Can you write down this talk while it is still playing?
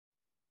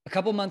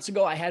couple months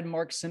ago, I had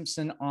Mark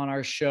Simpson on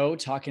our show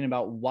talking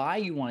about why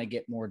you want to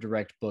get more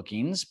direct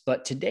bookings.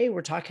 But today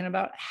we're talking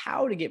about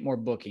how to get more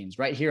bookings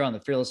right here on the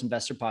Fearless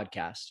Investor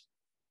Podcast.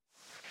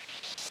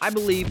 I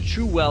believe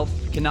true wealth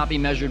cannot be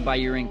measured by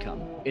your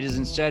income. It is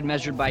instead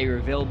measured by your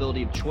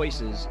availability of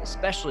choices,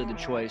 especially the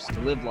choice to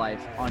live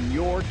life on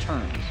your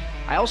terms.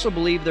 I also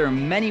believe there are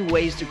many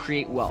ways to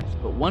create wealth,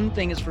 but one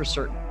thing is for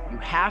certain. You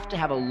have to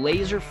have a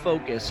laser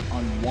focus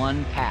on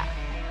one path.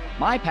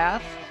 My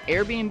path,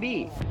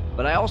 Airbnb.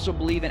 But I also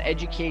believe in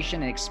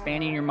education and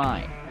expanding your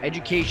mind.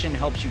 Education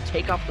helps you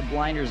take off the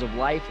blinders of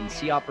life and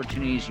see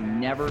opportunities you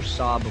never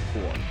saw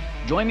before.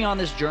 Join me on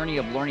this journey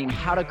of learning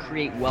how to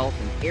create wealth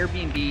in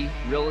Airbnb,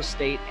 real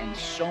estate, and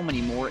so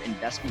many more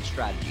investment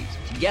strategies.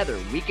 Together,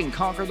 we can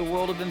conquer the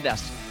world of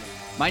investing.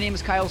 My name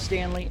is Kyle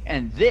Stanley,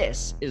 and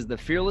this is the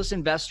Fearless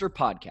Investor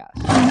Podcast.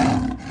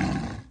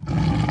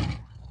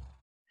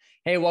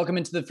 Hey, welcome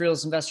into the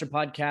Fearless Investor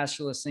Podcast.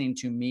 You're listening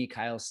to me,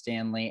 Kyle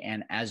Stanley.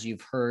 And as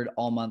you've heard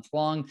all month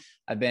long,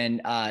 I've been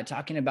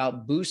talking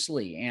about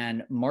Boostly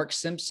and Mark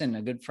Simpson,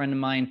 a good friend of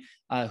mine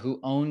who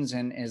owns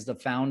and is the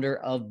founder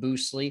of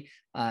Boostly,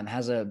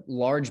 has a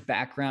large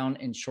background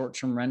in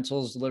short-term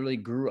rentals, literally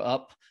grew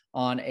up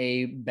on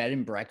a bed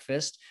and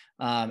breakfast.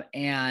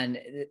 And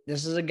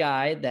this is a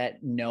guy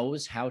that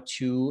knows how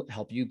to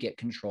help you get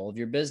control of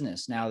your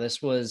business. Now,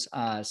 this was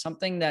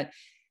something that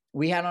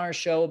we had on our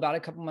show about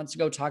a couple months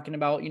ago talking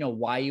about,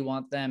 why you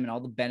want them and all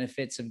the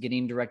benefits of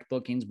getting direct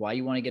bookings, why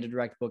you want to get a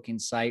direct booking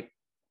site.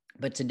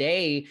 But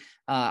today,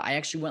 I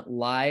actually went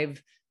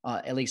live,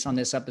 at least on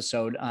this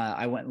episode,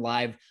 I went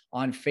live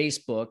on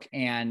Facebook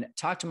and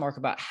talked to Mark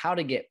about how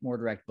to get more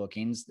direct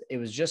bookings. It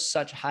was just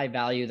such high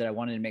value that I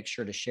wanted to make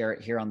sure to share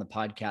it here on the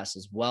podcast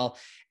as well.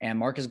 And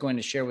Mark is going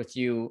to share with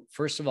you,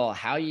 first of all,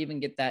 how you even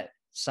get that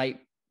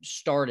site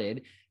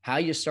started, how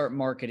you start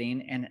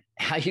marketing, and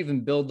how you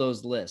even build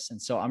those lists.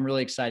 And so I'm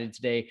really excited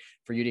today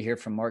for you to hear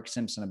from Mark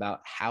Simpson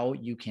about how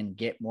you can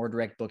get more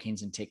direct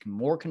bookings and take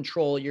more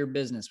control of your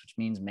business, which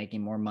means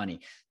making more money.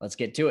 Let's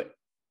get to it.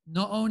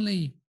 Not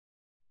only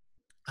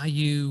are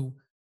you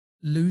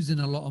losing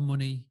a lot of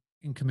money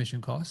in commission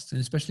costs, and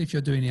especially if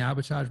you're doing the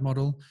arbitrage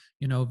model,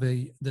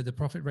 the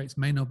profit rates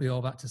may not be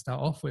all that to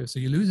start off with. So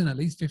you're losing at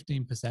least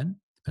 15%.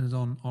 Depends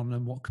on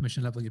what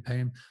commission level you're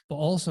paying. But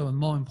also, and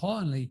more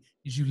importantly,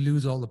 is you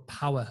lose all the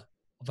power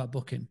of that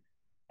booking.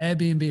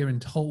 Airbnb are in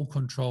total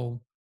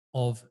control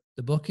of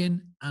the booking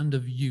and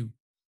of you.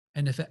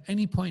 And if at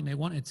any point they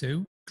wanted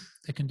to,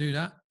 they can do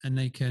that, and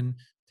they can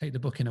take the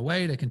booking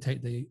away. They can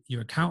take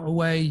your account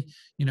away.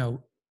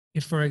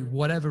 If for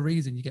whatever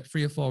reason you get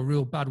 3 or 4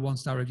 real bad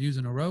 1-star reviews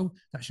in a row,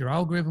 that's your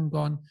algorithm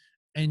gone,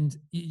 and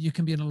you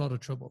can be in a lot of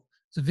trouble.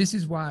 So this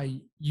is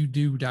why you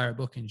do direct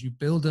bookings. You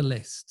build a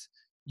list.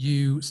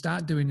 You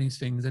start doing these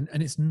things, and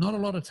it's not a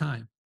lot of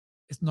time.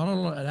 It's not a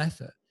lot of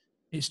effort.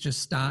 It's just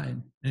starting.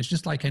 And it's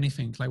just like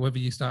anything, like whether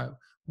you start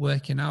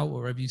working out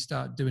or whether you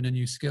start doing a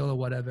new skill or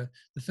whatever,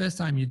 the first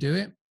time you do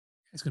it,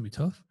 it's going to be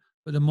tough.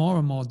 But the more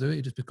and more do it,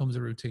 it just becomes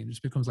a routine. It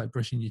just becomes like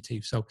brushing your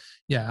teeth. So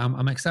yeah,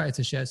 I'm excited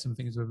to share some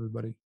things with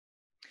everybody.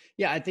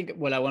 Yeah, I think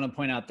what I want to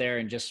point out there,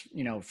 and just,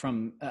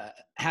 from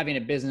having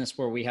a business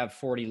where we have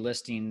 40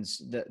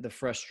 listings, the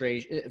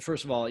frustration,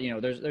 first of all,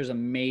 there's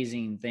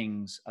amazing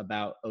things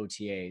about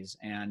OTAs.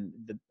 And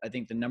I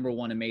think the number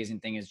one amazing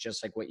thing is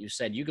just like what you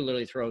said, you could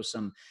literally throw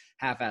some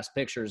half-ass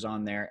pictures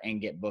on there and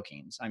get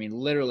bookings. I mean,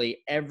 literally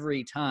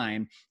every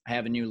time I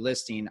have a new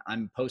listing,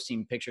 I'm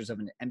posting pictures of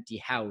an empty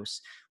house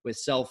with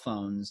cell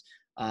phones,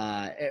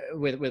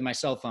 with my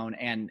cell phone,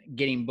 and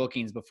getting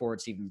bookings before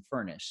it's even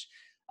furnished.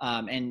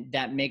 And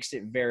that makes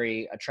it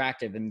very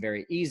attractive and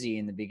very easy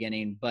in the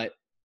beginning. But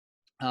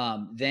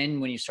then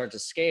when you start to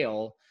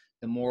scale,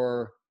 the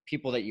more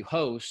people that you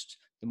host,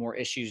 the more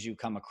issues you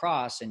come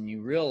across, and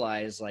you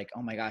realize like,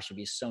 oh my gosh, it'd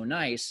be so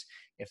nice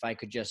if I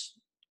could just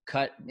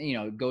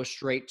go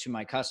straight to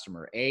my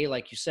customer.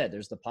 Like you said,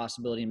 there's the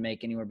possibility to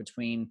make anywhere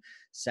between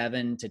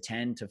 7 to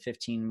 10 to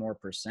 15 more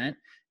 %,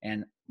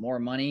 and more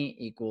money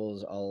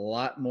equals a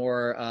lot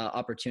more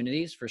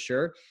opportunities for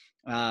sure.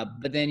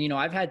 But then,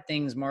 I've had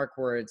things, Mark,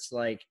 where it's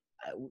like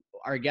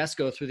our guests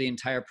go through the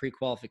entire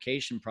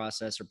pre-qualification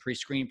process or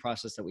pre-screen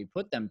process that we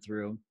put them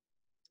through,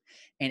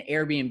 and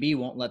Airbnb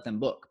won't let them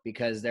book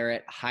because they're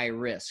at high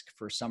risk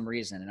for some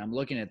reason. And I'm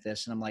looking at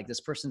this and I'm like, this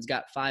person's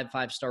got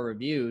 5-star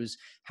reviews.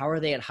 How are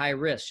they at high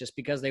risk? Just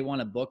because they want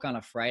to book on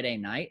a Friday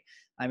night?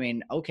 I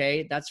mean,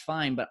 okay, that's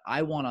fine, but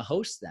I want to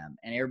host them,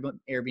 and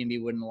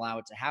Airbnb wouldn't allow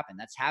it to happen.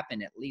 That's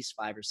happened at least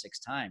 5 or 6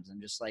 times.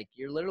 I'm just like,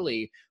 you're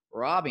literally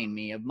robbing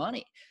me of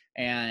money.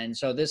 And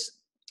so this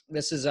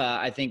is,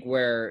 I think,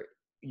 where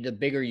the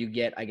bigger you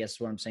get, I guess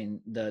what I'm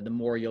saying, the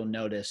more you'll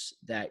notice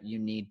that you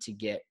need to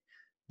get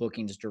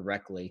bookings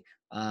directly.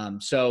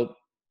 So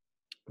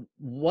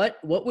what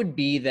would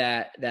be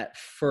that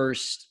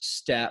first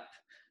step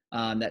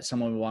that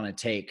someone would want to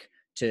take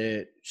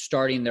to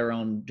starting their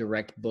own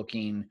direct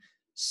booking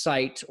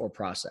site or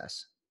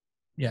process?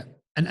 Yeah.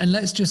 And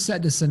let's just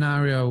set the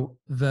scenario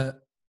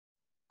that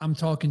I'm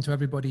talking to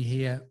everybody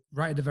here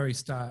right at the very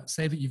start.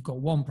 Say that you've got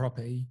one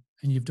property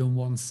and you've done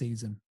one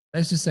season.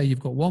 let's just say you've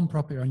got one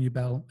property on your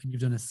belt and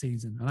you've done a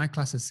season. And I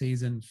class a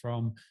season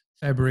from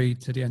February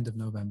to the end of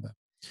November.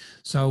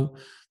 So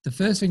the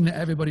first thing that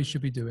everybody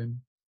should be doing,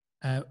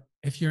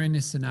 if you're in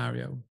this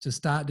scenario, to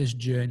start this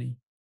journey,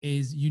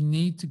 is you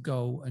need to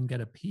go and get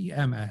a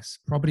PMS,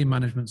 property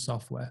management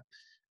software.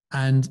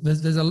 And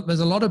there's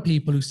a lot of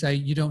people who say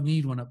you don't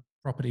need one at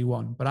property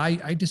one, but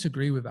I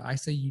disagree with it. I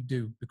say you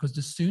do, because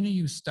the sooner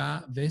you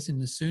start this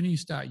and the sooner you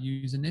start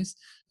using this,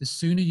 the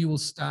sooner you will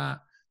start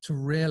to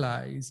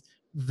realize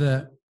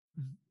the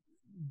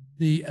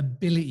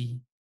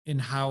ability in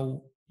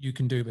how you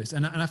can do this.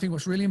 And I think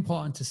what's really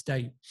important to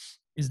state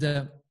is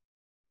that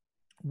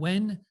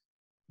when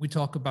we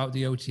talk about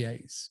the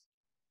OTAs,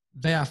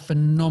 they are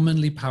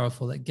phenomenally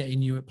powerful at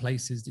getting you at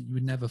places that you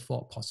would never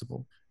thought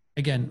possible.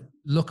 Again,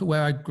 look at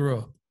where I grew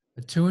up,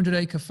 a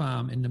 200-acre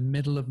farm in the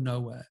middle of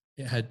nowhere.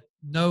 It had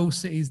no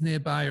cities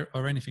nearby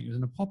or anything. It was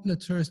in a popular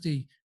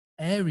touristy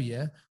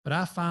area, but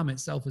our farm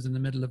itself was in the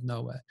middle of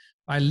nowhere.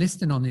 By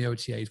listing on the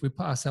OTAs, we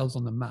put ourselves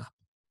on the map,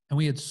 and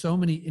we had so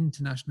many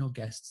international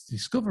guests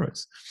discover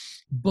us.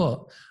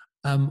 But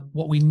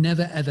what we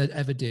never,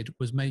 ever did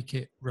was make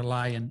it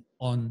reliant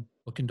on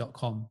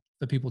booking.com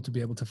for people to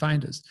be able to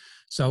find us.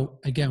 So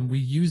again, we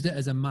used it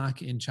as a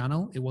marketing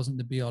channel. It wasn't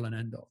the be all and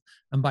end all.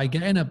 And by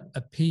getting a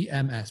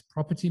PMS,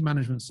 property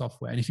management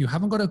software, and if you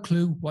haven't got a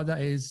clue what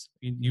that is,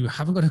 you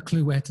haven't got a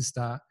clue where to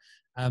start,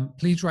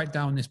 please write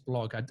down this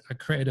blog. I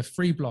created a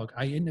free blog.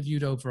 I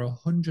interviewed over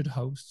 100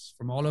 hosts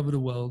from all over the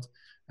world,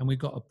 and we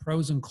got a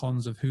pros and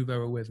cons of who they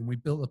were with. And we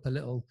built up a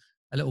little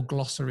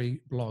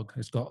glossary blog.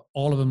 It's got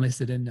all of them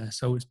listed in there.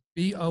 So it's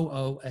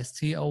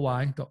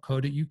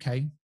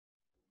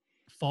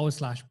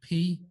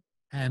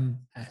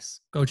boostly.co.uk/PMS.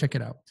 Go check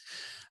it out.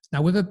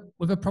 Now, with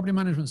a property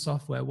management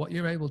software, what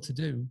you're able to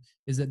do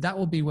is that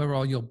will be where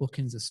all your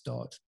bookings are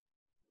stored.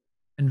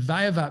 And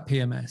via that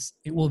PMS,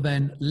 it will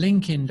then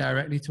link in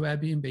directly to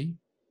Airbnb,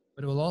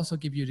 but it will also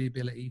give you the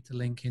ability to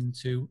link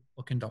into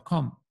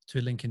booking.com,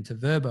 to link into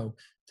Verbo,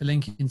 to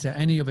link into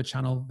any other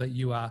channel that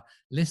you are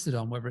listed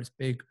on, whether it's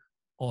big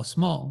or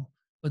small.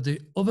 But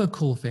the other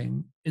cool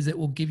thing is it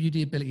will give you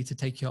the ability to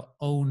take your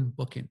own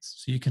bookings.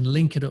 So you can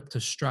link it up to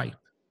Stripe,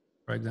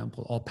 for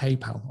example, or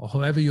PayPal, or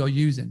whoever you're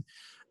using.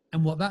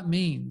 And what that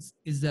means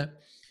is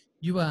that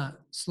you are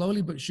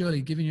slowly but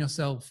surely giving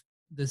yourself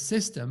the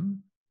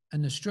system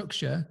and the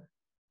structure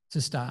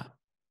to start.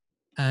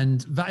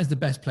 And that is the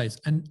best place.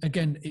 And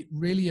again, it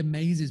really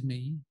amazes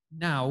me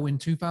now in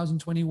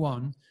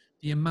 2021,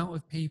 the amount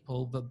of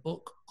people that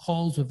book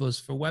calls with us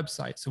for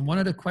websites. And one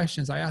of the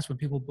questions I ask when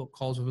people book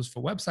calls with us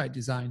for website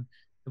design,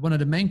 one of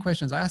the main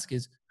questions I ask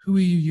is, who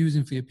are you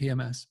using for your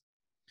PMS?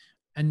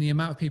 And the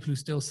amount of people who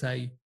still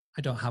say,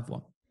 I don't have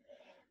one.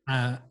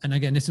 And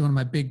again, this is one of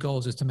my big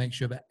goals, is to make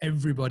sure that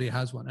everybody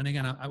has one. And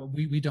again,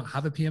 we don't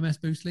have a PMS,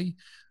 Boostly.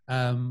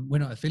 We're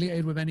not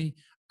affiliated with any.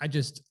 I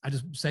just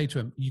say to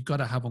them, you got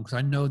to have one, because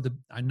I know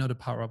the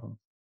power of them.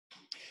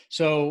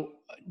 So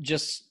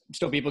just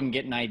so people can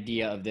get an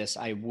idea of this,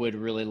 I would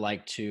really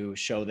like to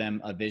show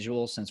them a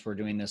visual. Since we're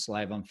doing this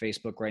live on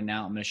Facebook right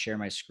now, I'm going to share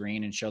my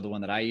screen and show the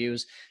one that I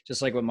use.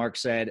 Just like what Mark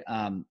said,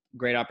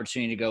 great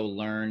opportunity to go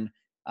learn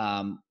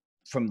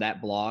from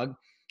that blog.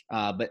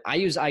 But I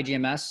use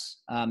IGMS.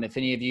 If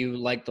any of you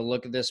like the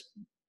look of this,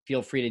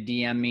 feel free to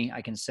DM me.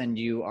 I can send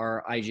you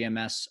our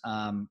IGMS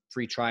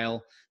free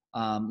trial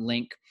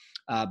link.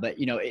 But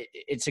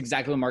it's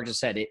exactly what Mark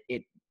just said.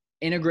 It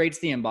integrates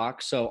the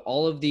inbox. So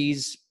all of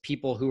these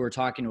people who are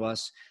talking to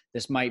us,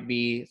 this might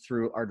be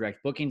through our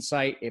direct booking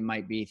site. It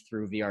might be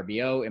through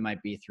VRBO. It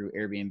might be through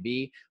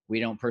Airbnb. We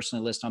don't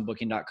personally list on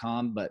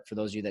booking.com, but for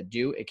those of you that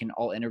do, it can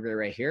all integrate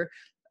right here.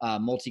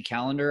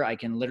 Multi-calendar, I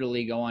can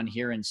literally go on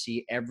here and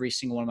see every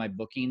single one of my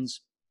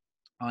bookings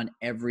on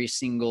every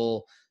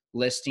single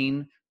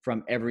listing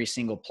from every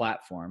single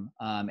platform.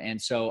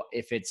 And so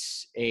if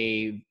it's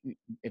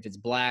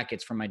black,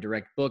 it's from my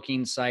direct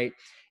booking site.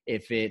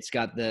 If it's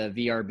got the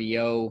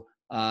VRBO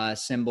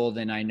symbol,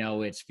 then I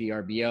know it's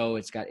VRBO.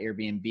 It's got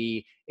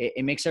Airbnb.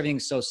 It makes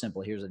everything so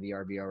simple. Here's a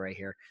VRBO right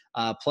here.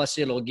 Plus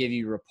it'll give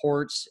you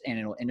reports, and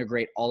it'll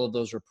integrate all of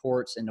those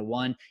reports into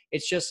one.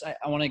 It's just, I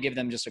want to give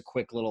them just a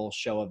quick little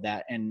show of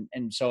that.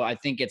 And so I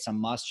think it's a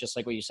must, just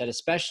like what you said,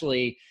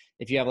 especially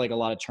if you have like a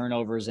lot of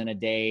turnovers in a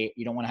day.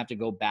 You don't want to have to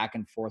go back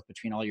and forth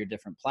between all your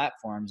different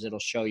platforms. It'll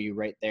show you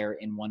right there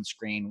in one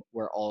screen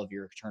where all of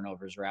your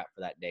turnovers are at for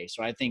that day.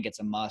 So I think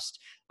it's a must.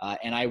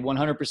 And I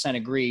 100%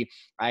 agree.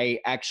 I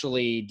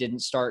actually didn't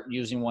start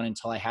using one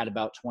until I had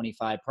about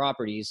 25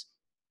 properties.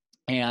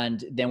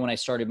 And then when I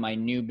started my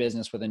new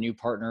business with a new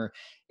partner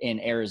in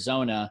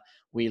Arizona,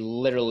 we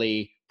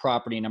literally,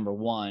 property number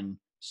one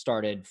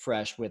started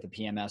fresh with a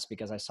PMS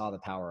because I saw the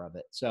power of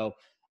it. So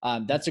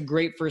that's a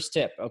great first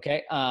tip.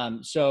 Okay.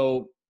 Mark,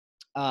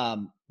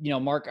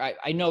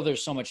 I know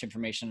there's so much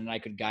information, and I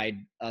could guide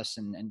us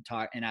and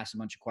talk and ask a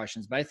bunch of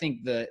questions, but I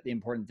think the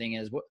important thing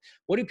is,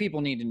 what do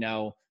people need to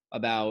know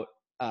about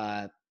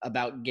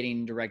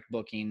getting direct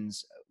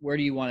bookings? Where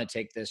do you want to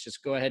take this?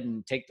 Just go ahead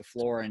and take the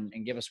floor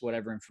and give us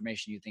whatever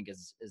information you think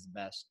is the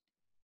best.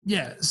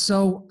 Yeah.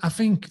 So I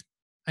think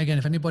again,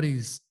 if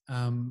anybody's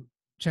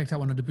checked out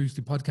one of the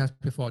Boosted podcasts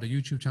before, the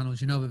YouTube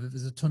channels, you know that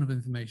there's a ton of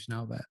information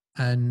out there.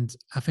 And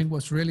I think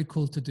what's really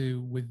cool to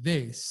do with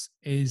this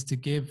is to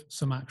give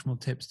some actionable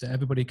tips that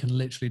everybody can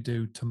literally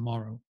do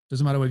tomorrow.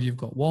 Doesn't matter whether you've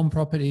got one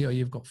property or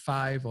you've got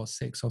 5 or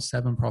 6 or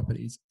 7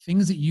 properties,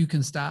 things that you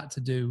can start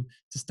to do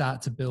to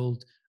start to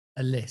build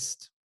a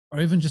list or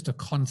even just a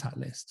contact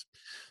list.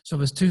 So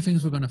there's 2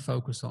 things we're going to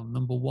focus on.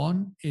 Number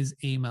 1 is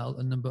email,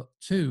 and number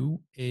 2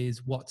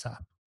 is WhatsApp.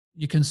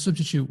 You can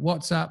substitute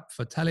WhatsApp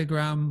for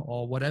Telegram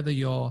or whatever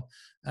your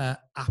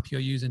app you're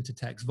using to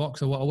text,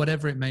 Vox or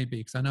whatever it may be.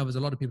 Because I know there's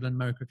a lot of people in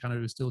America, Canada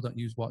who still don't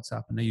use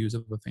WhatsApp and they use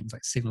other things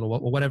like Signal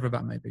or whatever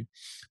that may be.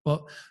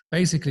 But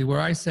basically,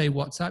 where I say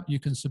WhatsApp, you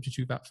can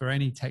substitute that for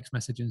any text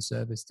messaging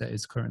service that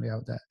is currently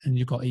out there. And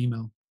you've got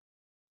email.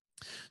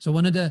 So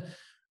one of the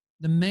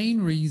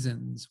main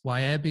reasons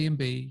why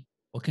Airbnb,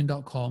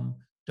 Booking.com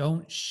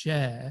don't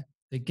share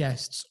the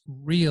guest's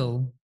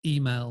real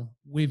email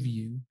with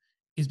you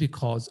is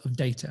because of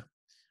data.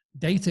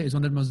 Data is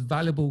one of the most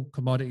valuable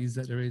commodities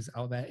that there is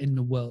out there in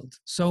the world.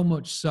 So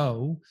much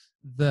so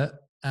that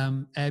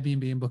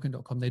Airbnb and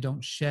Booking.com, they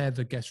don't share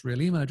the guest's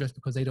real email address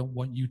because they don't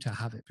want you to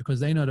have it, because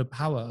they know the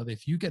power of,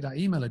 if you get that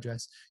email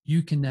address,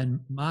 you can then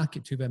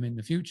market to them in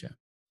the future.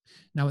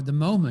 Now, at the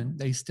moment,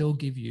 they still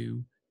give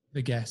you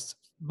the guest's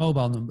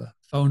mobile number,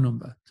 phone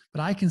number.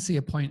 But I can see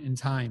a point in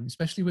time,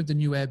 especially with the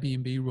new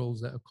Airbnb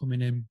rules that are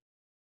coming in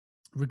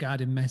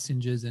regarding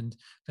messengers, and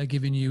they're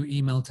giving you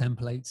email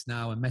templates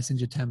now and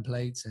messenger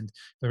templates, and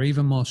they're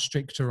even more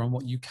stricter on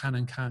what you can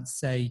and can't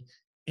say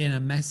in a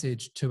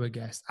message to a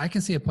guest. I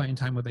can see a point in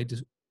time where they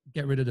just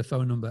get rid of the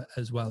phone number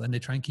as well, and they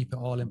try and keep it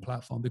all in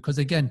platform, because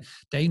again,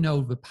 they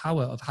know the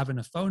power of having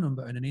a phone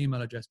number and an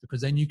email address,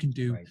 because then you can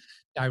do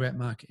direct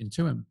marketing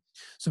to them.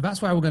 So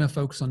that's why we're going to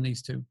focus on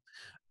these 2.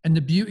 And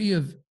the beauty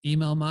of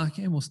email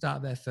marketing, we'll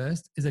start there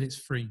first, is that it's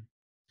free.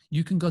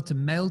 You can go to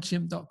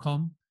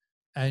MailChimp.com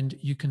and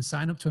you can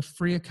sign up to a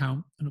free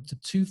account, and up to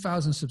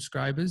 2,000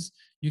 subscribers,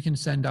 you can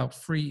send out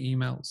free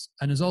emails.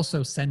 And there's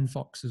also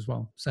SendFox as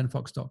well,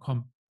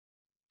 sendfox.com.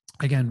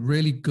 Again,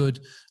 really good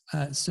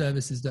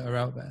services that are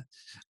out there.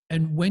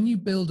 And when you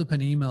build up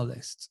an email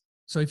list,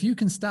 so if you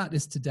can start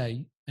this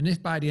today, and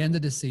if by the end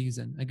of the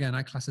season, again,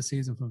 I class a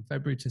season from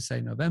February to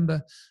say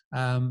November,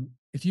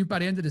 if you by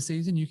the end of the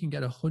season, you can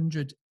get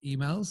 100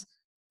 emails,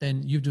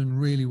 then you've done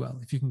really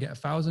well. If you can get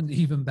 1,000,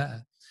 even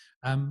better.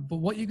 But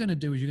what you're going to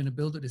do is you're going to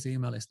build up this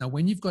email list. Now,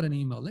 when you've got an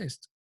email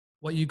list,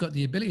 what you've got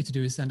the ability to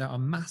do is send out a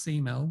mass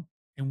email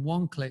in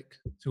one click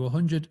to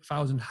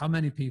 100,000, how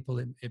many people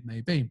it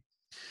may be.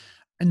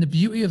 And the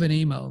beauty of an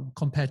email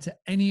compared to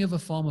any other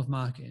form of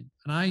marketing,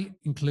 and I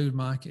include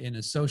marketing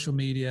as social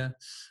media,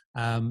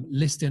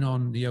 listing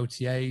on the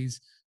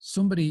OTAs,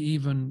 somebody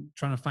even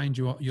trying to find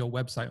your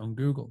website on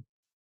Google,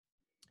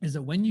 is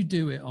that when you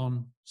do it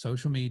on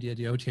social media,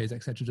 the OTAs,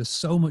 etc., there's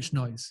so much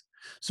noise.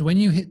 So when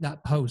you hit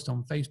that post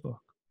on Facebook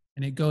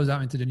and it goes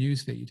out into the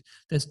newsfeed,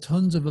 there's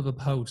tons of other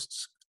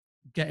posts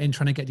trying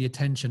to get the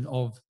attention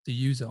of the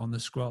user on the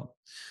scroll.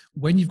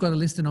 When you've got a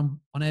listing on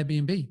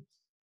Airbnb,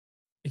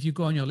 if you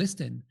go on your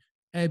listing,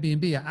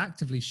 Airbnb are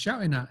actively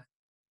shouting at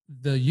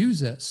the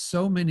user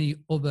so many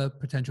other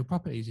potential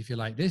properties. If you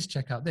like this,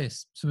 check out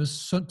this. So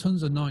there's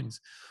tons of noise.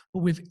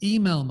 But with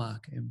email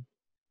marketing,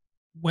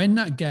 when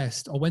that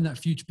guest or when that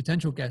future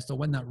potential guest or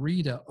when that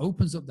reader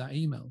opens up that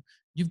email,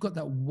 you've got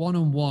that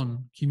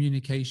one-on-one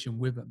communication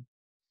with them.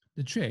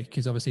 The trick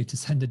is obviously to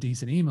send a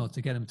decent email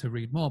to get them to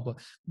read more. But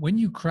when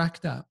you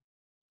crack that,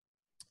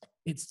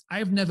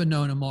 I've never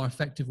known a more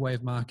effective way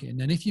of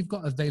marketing. And if you've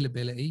got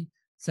availability,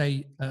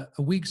 say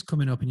a week's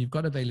coming up and you've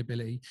got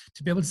availability,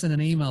 to be able to send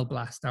an email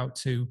blast out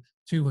to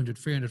 200,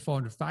 300,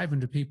 400,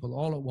 500 people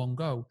all at one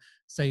go,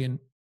 saying,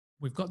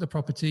 we've got the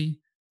property,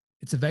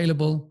 it's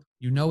available,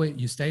 you know it,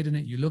 you stayed in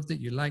it, you loved it,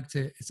 you liked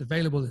it, it's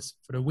available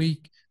for a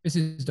week, this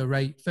is the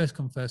rate, first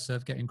come, first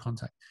serve, get in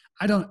contact.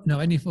 I don't know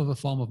any other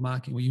form of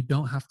marketing where you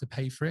don't have to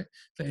pay for it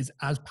that is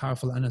as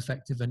powerful and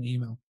effective as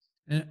email.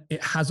 And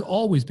it has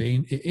always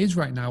been, it is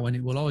right now, and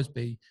it will always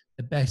be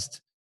the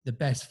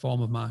best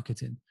form of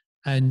marketing.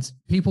 And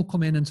people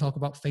come in and talk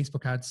about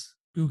Facebook ads,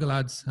 Google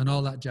ads, and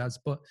all that jazz.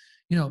 But,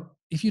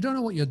 if you don't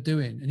know what you're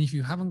doing, and if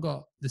you haven't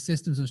got the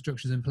systems and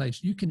structures in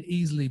place, you can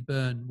easily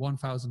burn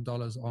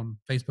 $1,000 on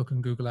Facebook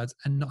and Google ads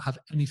and not have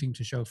anything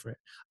to show for it.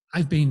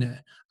 I've been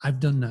there.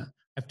 I've done that.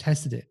 I've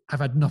tested it. I've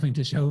had nothing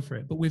to show for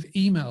it. But with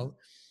email,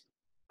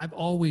 I've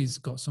always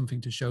got something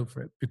to show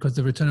for it because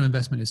the return on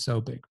investment is so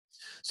big.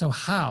 So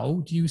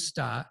how do you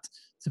start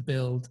to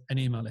build an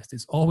email list?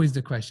 It's always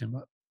the question.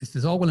 But if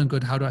it's all well and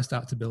good, how do I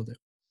start to build it?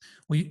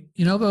 Well,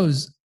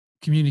 those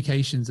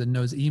communications and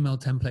those email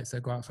templates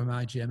that go out from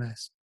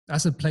IGMS,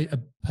 that's a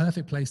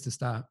perfect place to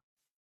start.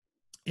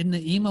 In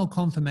the email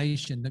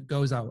confirmation that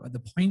goes out at the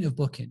point of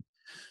booking,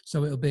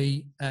 so it'll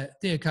be,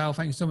 dear Carl,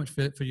 thank you so much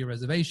for your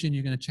reservation.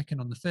 You're going to check in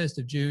on the 1st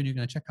of June. You're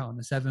going to check out on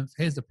the 7th.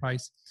 Here's the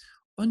price.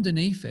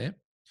 Underneath it,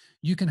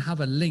 you can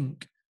have a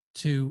link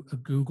to a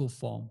Google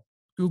form.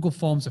 Google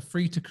Forms are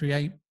free to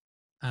create,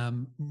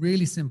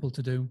 really simple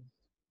to do.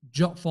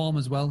 Jot form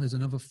as well is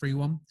another free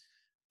one.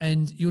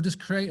 And you'll just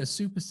create a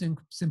super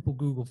simple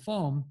Google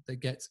form that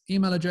gets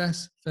email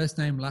address, first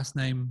name, last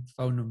name,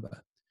 phone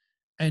number.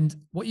 And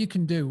what you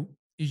can do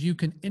is you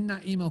can, in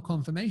that email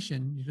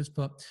confirmation, you just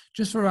put,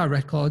 just for our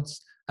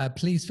records,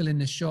 please fill in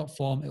this short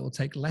form. It will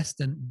take less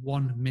than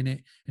 1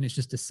 minute, and it's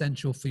just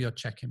essential for your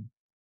check-in.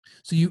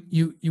 So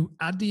you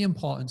add the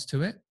importance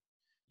to it.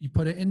 You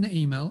put it in the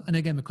email. And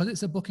again, because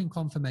it's a booking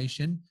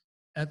confirmation,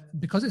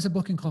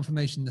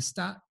 the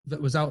stat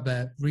that was out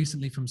there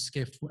recently from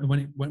Skift, when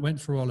it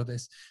went through all of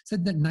this,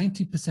 said that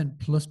 90%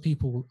 plus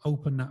people will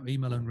open that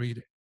email and read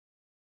it.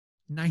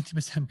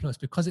 90% plus,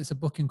 because it's a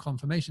booking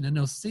confirmation, and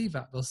they'll see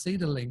that, they'll see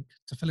the link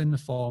to fill in the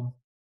form,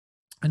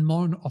 and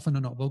more often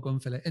than not, they'll go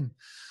and fill it in.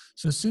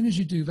 So as soon as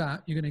you do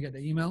that, you're going to get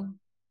the email,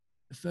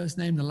 the first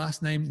name, the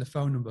last name, the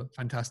phone number.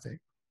 Fantastic.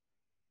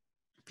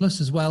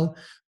 Plus as well,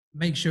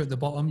 make sure at the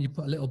bottom you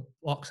put a little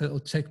box, a little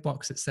tick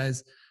box that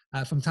says,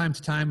 from time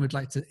to time, we'd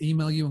like to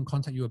email you and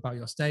contact you about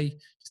your stay.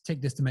 Just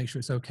tick this to make sure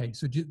it's okay.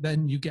 So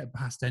then you get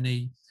past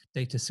any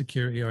data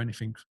security or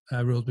anything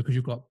rules, because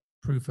you've got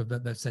proof of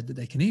that they've said that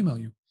they can email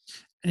you.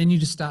 And then you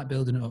just start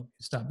building it up,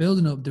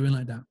 doing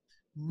like that.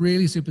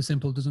 Really super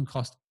simple, doesn't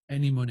cost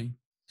any money.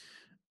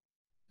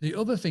 The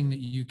other thing that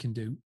you can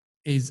do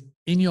is,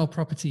 in your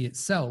property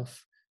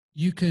itself,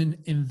 you can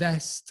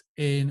invest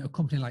in a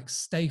company like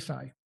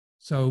Stayfi.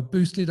 So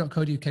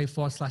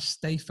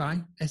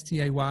boostly.co.uk/Stayfi,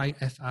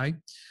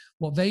 Stayfi.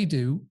 What they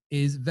do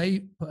is they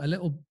put a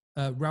little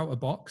router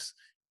box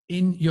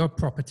in your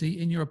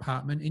property, in your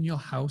apartment, in your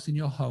house, in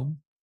your home.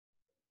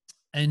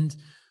 And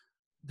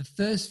the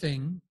first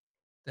thing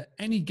that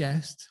any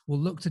guest will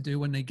look to do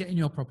when they get in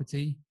your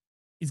property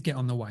is get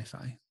on the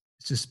Wi-Fi.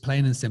 It's just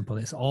plain and simple.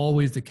 It's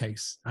always the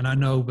case. And I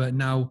know, but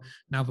now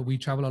that we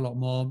travel a lot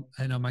more,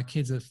 I know my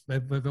kids, they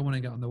want to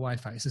get on the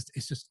Wi-Fi.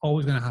 It's just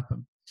always going to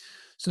happen.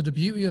 So the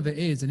beauty of it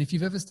is, and if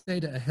you've ever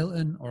stayed at a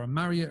Hilton or a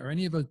Marriott or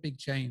any of those big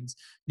chains,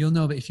 you'll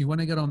know that if you want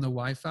to get on the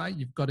Wi-Fi,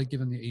 you've got to give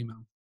them the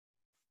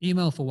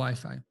email for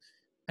Wi-Fi.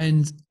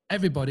 And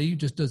everybody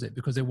just does it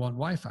because they want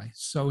Wi-Fi.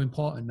 So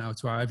important now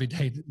to our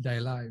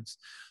everyday lives.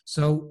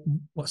 So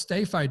what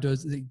Stayfi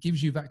does is it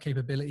gives you that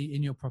capability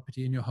in your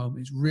property, in your home.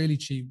 It's really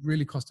cheap,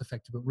 really cost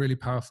effective, but really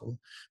powerful,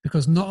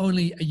 because not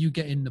only are you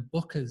getting the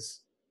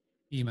booker's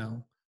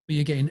email, but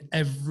you're getting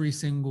every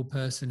single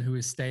person who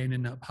is staying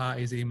in that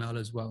party's email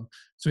as well.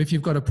 So if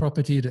you've got a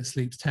property that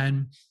sleeps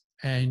 10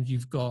 and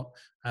you've got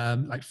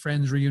like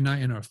friends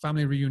reuniting or a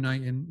family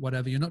reuniting,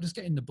 whatever, you're not just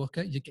getting the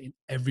booker, you're getting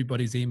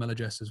everybody's email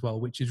address as well,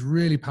 which is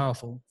really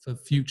powerful for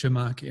future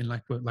marketing,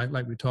 like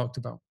we talked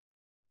about.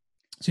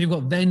 So you've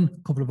got then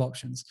a couple of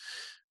options.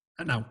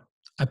 And now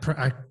I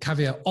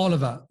caveat all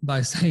of that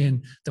by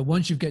saying that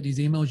once you get these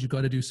emails, you've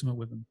got to do something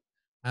with them,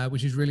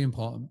 which is really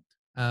important.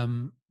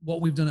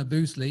 What we've done at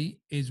Boostly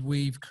is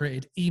we've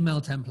created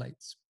email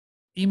templates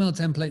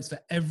for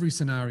every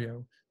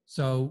scenario.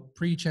 So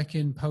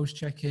pre-check-in,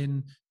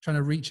 post-check-in, trying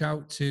to reach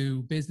out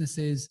to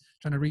businesses,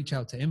 trying to reach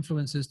out to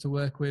influencers to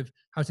work with,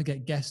 how to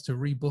get guests to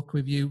rebook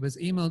with you. There's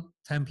email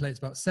templates,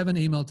 about 7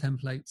 email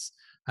templates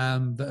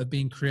that have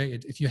been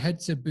created. If you head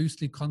to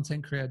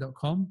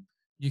boostlycontentcreator.com,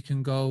 you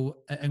can go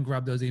and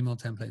grab those email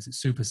templates. It's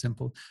super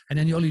simple. And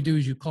then all you do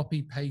is you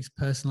copy, paste,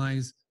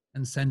 personalize,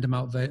 and send them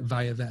out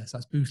via there. So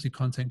that's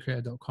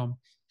boostlycontentcreator.com.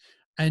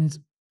 And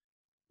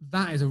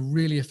that is a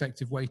really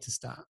effective way to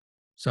start.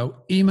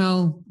 So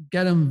email,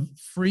 get them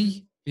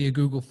free via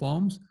Google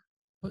Forms,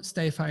 put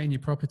Stayfi in your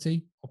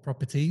property or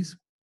properties,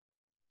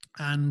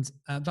 and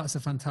that's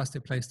a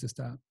fantastic place to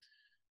start.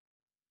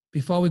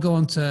 Before we go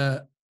on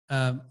to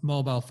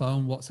mobile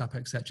phone, WhatsApp,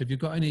 etc., have you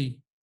got any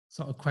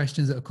sort of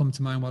questions that have come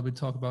to mind while we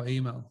talk about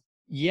email?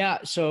 Yeah.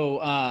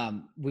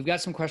 So we've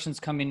got some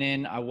questions coming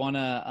in. I want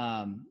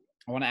to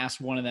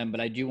ask one of them, but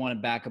I do want to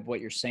back up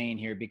what you're saying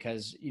here,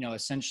 because,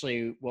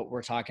 essentially what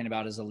we're talking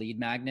about is a lead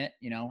magnet.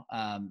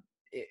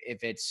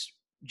 If it's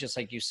just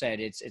like you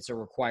said, it's a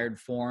required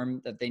form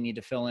that they need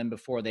to fill in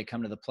before they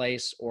come to the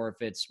place, or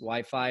if it's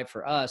Wi-Fi.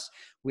 For us,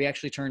 we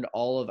actually turned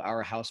all of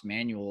our house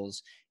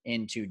manuals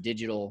into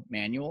digital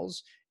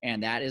manuals,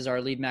 and that is our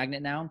lead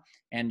magnet now.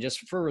 And just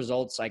for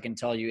results, I can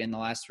tell you in the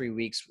last 3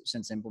 weeks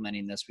since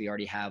implementing this, we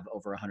already have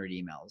over 100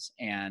 emails.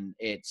 And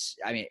it's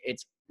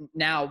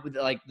now,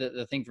 like,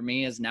 the thing for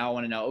me is, now I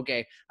want to know,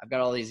 okay, I've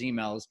got all these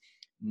emails.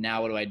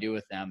 Now what do I do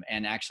with them?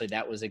 And actually,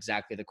 that was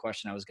exactly the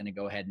question I was going to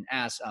go ahead and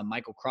ask.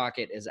 Michael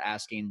Crockett is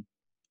asking,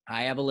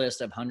 I have a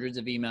list of hundreds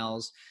of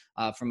emails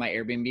from my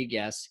Airbnb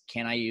guests.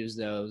 Can I use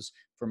those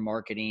for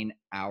marketing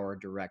our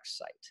direct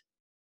site?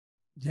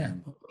 Yeah,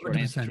 short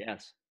answer,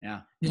 yes.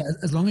 Yeah.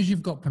 As long as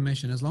you've got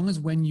permission, as long as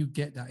when you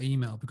get that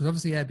email, because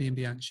obviously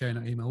Airbnb aren't sharing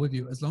that email with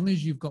you, as long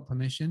as you've got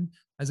permission,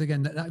 as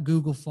again, that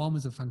Google form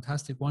is a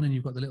fantastic one, and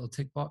you've got the little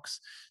tick box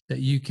that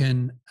you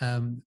can,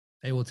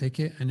 they will tick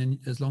it. And then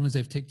as long as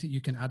they've ticked it,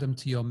 you can add them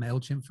to your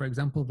MailChimp, for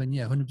example, then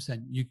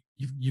 100%,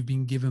 you've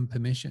been given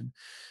permission.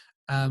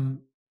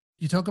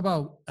 You talk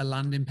about a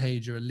landing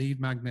page or a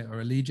lead magnet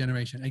or a lead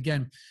generation.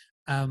 Again,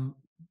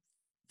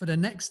 for the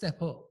next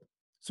step up,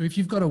 so if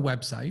you've got a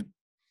website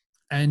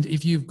And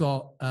if you've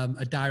got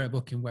a direct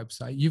booking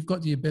website, you've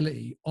got the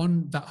ability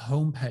on that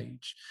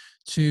homepage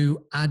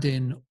to add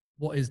in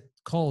what is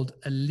called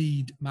a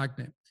lead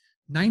magnet.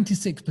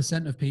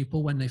 96% of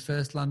people, when they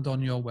first land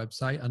on your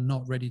website, are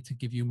not ready to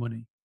give you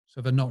money.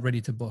 So they're not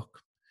ready to book.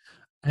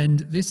 And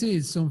this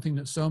is something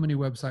that so many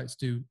websites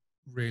do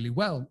really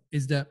well,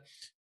 is that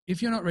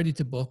if you're not ready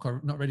to book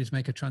or not ready to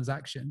make a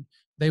transaction,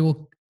 they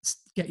will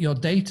get your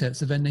data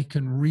so then they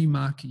can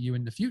remarket you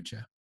in the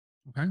future.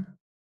 Okay.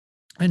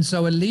 And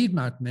so a lead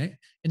magnet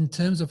in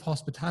terms of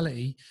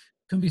hospitality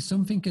can be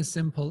something as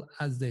simple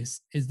as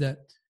this, is that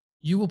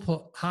you will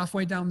put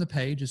halfway down the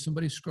page as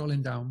somebody's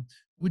scrolling down,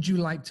 would you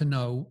like to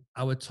know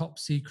our top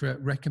secret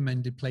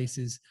recommended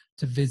places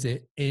to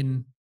visit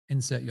in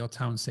insert your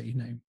town, city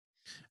name?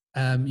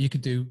 You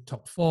could do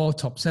top 4,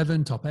 top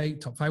 7, top 8,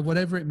 top 5,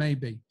 whatever it may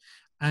be.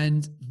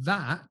 And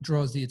that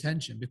draws the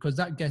attention because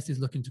that guest is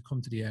looking to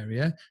come to the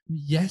area.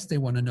 Yes, they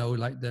want to know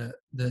like the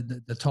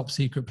top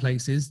secret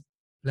places,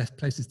 best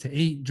places to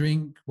eat,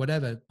 drink,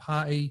 whatever,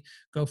 party,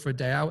 go for a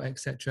day out,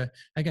 etc.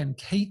 Again,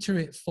 cater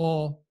it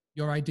for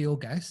your ideal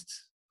guest.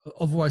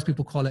 Otherwise,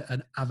 people call it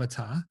an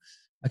avatar.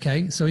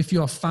 Okay, so if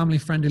you're a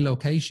family-friendly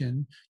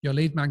location, your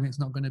lead magnet's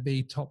not going to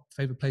be top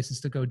favorite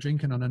places to go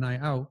drinking on a night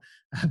out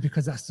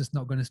because that's just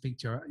not going to speak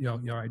to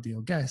your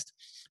ideal guest.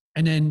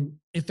 And then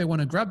if they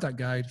want to grab that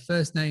guide,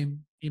 first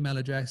name, email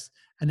address,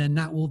 and then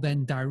that will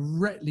then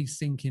directly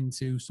sync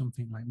into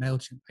something like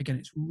MailChimp. Again,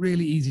 it's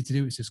really easy to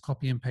do. It's just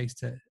copy and paste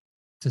to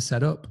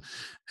set up.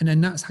 And then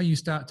that's how you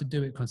start to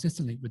do it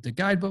consistently. With the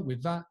guidebook,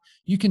 with that,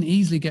 you can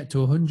easily get to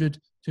 100,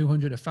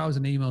 200,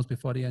 1,000 emails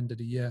before the end of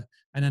the year.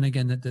 And then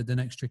again, the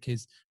next trick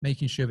is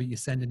making sure that you're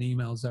sending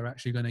emails that are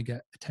actually going to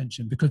get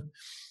attention. Because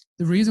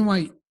the reason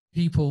why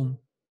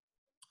people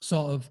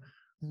sort of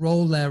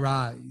roll their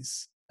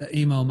eyes at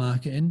email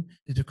marketing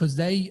is because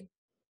they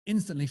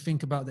instantly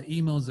think about the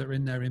emails that are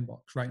in their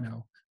inbox right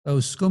now.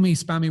 Those scummy,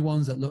 spammy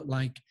ones that look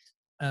like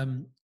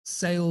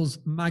sales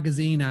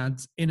magazine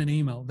ads in an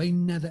email. They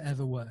never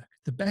ever work.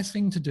 The best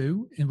thing to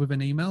do with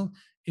an email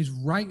is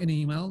write an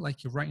email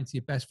like you're writing to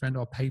your best friend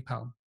or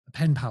PayPal, a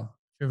pen pal.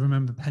 If you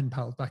remember pen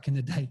pals back in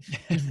the day,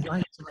 just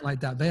write something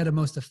like that. They are the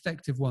most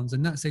effective ones.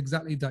 And that's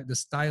exactly like the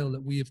style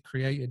that we have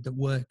created that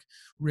work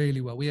really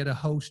well. We had a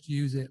host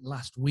use it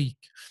last week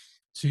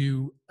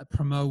to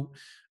promote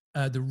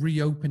the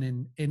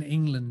reopening in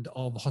England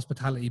of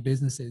hospitality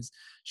businesses.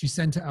 She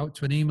sent it out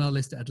to an email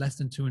list that had less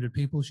than 200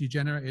 people. She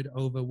generated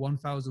over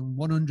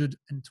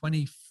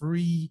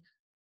 1,123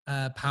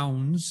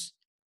 pounds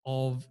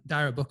of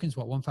direct bookings,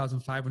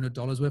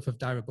 $1,500 worth of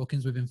direct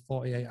bookings within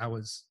 48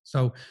 hours.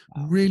 So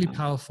really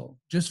powerful,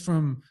 just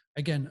from,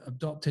 again,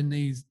 adopting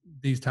these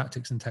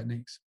tactics and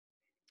techniques.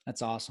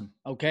 That's awesome.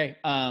 Okay.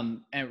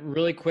 And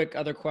really quick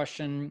other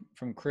question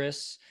from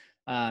Chris.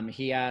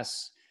 He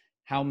asks,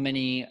 how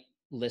many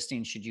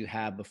listings should you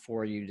have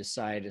before you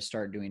decide to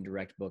start doing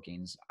direct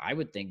bookings? I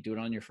would think do it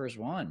on your first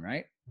one,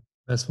 right?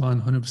 That's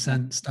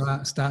 100%.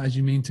 Start as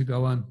you mean to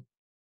go on.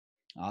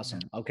 Awesome.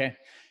 Okay.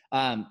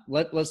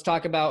 Let's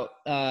talk about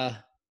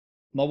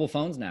mobile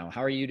phones now.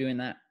 How are you doing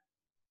that?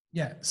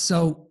 Yeah.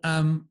 So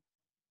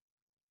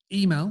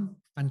email,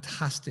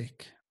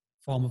 fantastic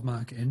form of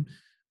marketing,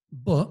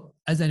 but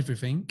as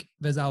everything,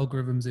 there's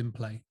algorithms in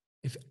play.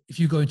 If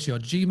you go into your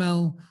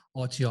Gmail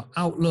or to your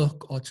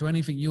Outlook or to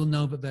anything, you'll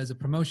know that there's a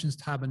promotions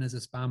tab and there's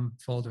a spam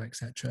folder,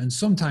 etc. And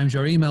sometimes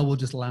your email will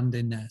just land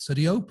in there. So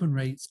the open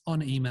rates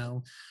on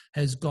email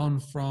has gone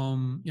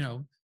from,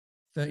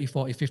 30,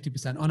 40,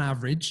 50% on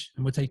average.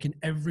 And we're taking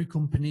every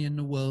company in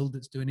the world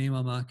that's doing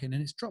email marketing,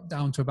 and it's dropped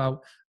down to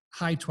about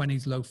high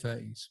 20s, low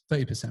 30s,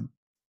 30%,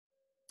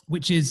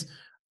 which is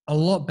a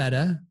lot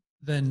better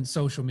than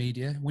social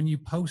media. When you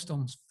post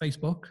on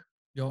Facebook,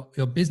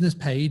 your business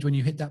page, when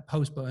you hit that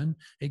post button,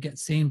 it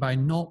gets seen by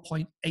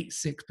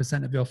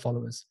 0.86% of your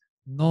followers.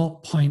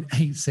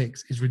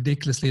 0.86 is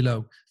ridiculously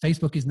low.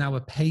 Facebook is now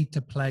a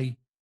pay-to-play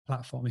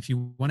platform. If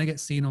you want to get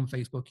seen on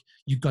Facebook,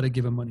 you've got to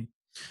give them money.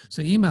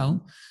 So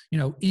email,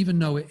 even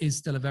though it is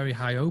still a very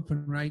high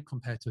open rate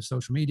compared to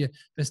social media,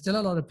 there's still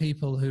a lot of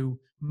people who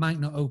might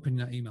not open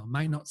that email,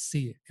 might not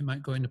see it. It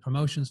might go in the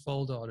promotions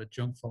folder or the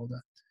junk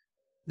folder.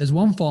 There's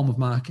one form of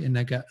marketing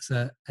that gets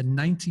a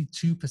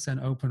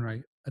 92% open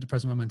rate at the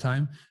present moment in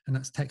time, and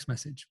that's text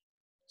message.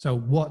 So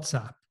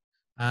WhatsApp,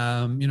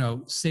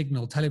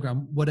 Signal,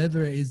 Telegram,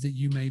 whatever it is that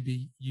you may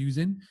be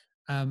using,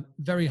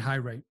 very high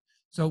rate.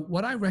 So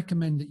what I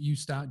recommend that you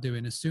start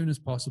doing as soon as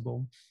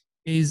possible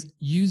is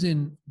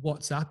using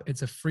WhatsApp.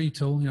 It's a free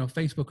tool,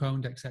 Facebook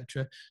owned,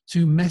 etc.,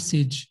 to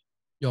message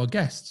your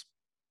guests.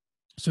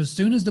 So as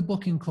soon as the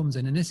booking comes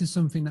in, and this is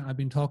something that I've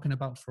been talking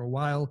about for a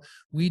while,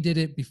 we did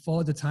it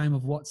before the time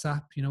of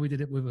WhatsApp. We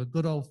did it with a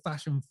good old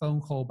fashioned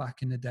phone call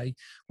back in the day.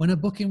 When a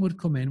booking would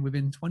come in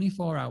within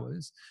 24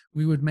 hours,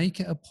 we would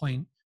make it a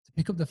point to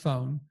pick up the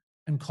phone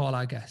and call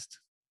our guest.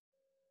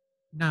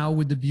 Now,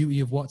 with the beauty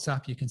of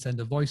WhatsApp, you can send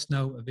a voice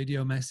note, a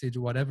video message,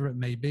 or whatever it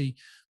may be,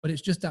 but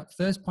it's just that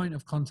first point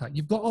of contact.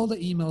 You've got all the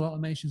email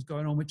automations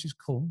going on, which is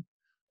cool,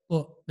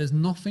 but there's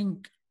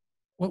nothing.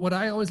 What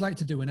I always like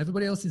to do when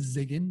everybody else is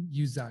zigging,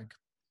 you zag.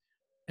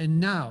 And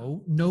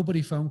now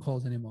nobody phone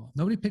calls anymore.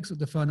 Nobody picks up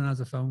the phone and has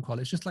a phone call.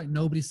 It's just like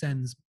nobody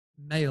sends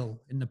mail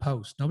in the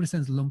post. Nobody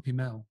sends lumpy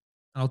mail.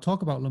 And I'll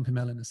talk about lumpy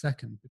mail in a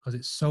second because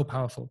it's so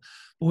powerful.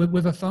 But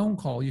with a phone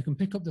call, you can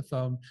pick up the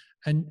phone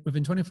and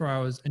within 24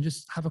 hours and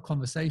just have a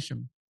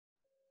conversation.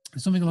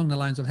 Something along the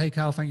lines of, hey,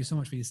 Carl, thank you so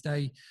much for your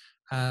stay.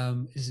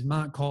 This is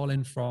Mark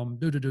calling from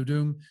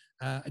do-do-do-doom.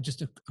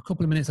 Just a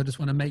couple of minutes. I just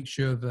want to make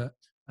sure that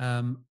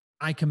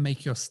I can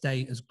make your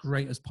stay as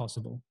great as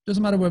possible.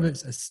 Doesn't matter whether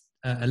it's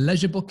a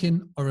leisure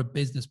booking or a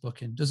business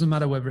booking. Doesn't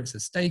matter whether it's a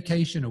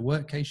staycation, a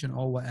workcation,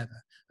 or whatever.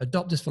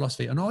 Adopt this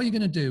philosophy. And all you're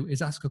going to do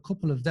is ask a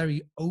couple of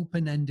very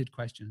open-ended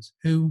questions.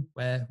 Who,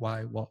 where,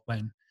 why, what,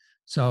 when.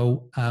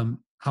 So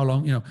how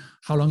long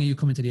are you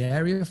coming to the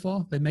area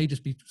for? They may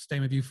just be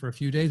staying with you for a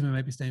few days. They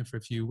may be staying for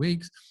a few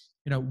weeks.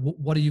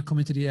 What are you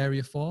coming to the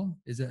area for?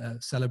 Is it a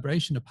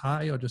celebration, a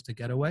party, or just a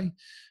getaway?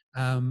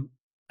 The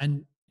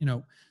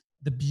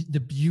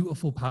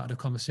beautiful part of the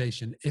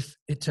conversation, if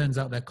it turns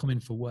out they're coming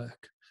for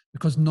work,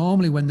 because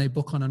normally when they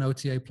book on an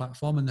OTA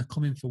platform and they're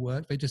coming for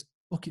work, they just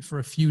book it for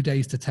a few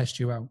days to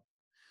test you out.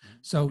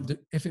 So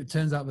if it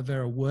turns out that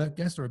they're a work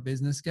guest or a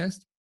business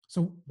guest,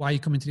 so why are you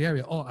coming to the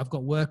area? Oh, I've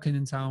got work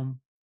in town.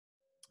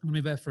 I'm going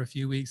to be there for a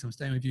few weeks. I'm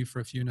staying with you for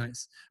a few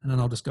nights, and then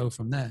I'll just go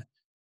from there.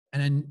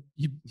 And then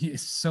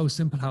it's so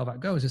simple how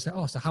that goes. You say,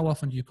 oh, so how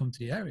often do you come to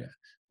the area?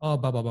 Oh,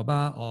 blah, blah, blah,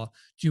 blah. Or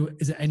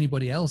is there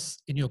anybody else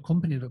in your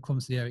company that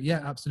comes to the area?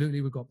 Yeah, absolutely.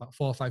 We've got about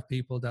 4 or 5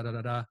 people,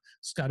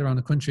 scattered around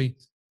the country.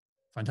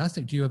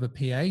 Fantastic. Do you have a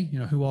PA?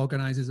 Who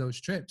organizes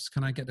those trips?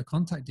 Can I get the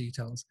contact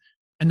details?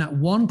 And that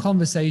one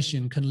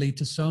conversation can lead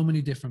to so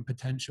many different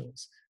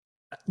potentials,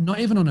 not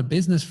even on a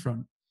business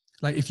front.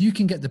 Like if you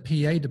can get the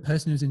PA, the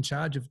person who's in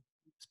charge of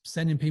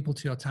sending people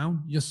to your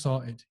town, you're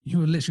sorted.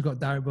 You literally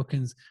got direct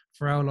bookings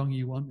for how long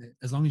you want it,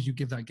 as long as you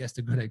give that guest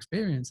a good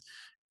experience.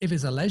 If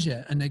it's a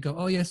leisure and they go,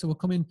 oh yeah, so we're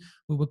coming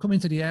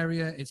to the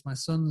area. It's my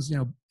son's,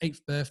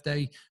 8th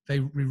birthday.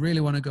 We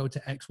really want to go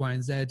to X, Y,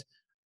 and Z.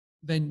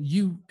 Then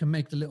you can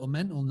make the little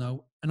mental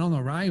note, and on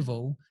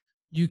arrival,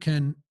 you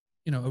can,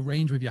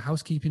 arrange with your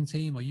housekeeping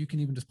team, or you can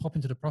even just pop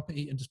into the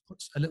property and just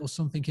put a little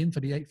something in for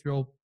the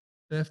 8-year-old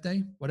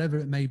birthday, whatever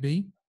it may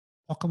be,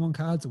 Pokemon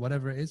cards or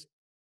whatever it is.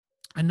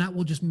 And that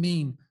will just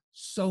mean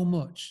so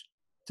much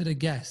to the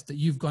guest that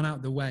you've gone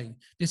out the way.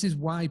 This is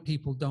why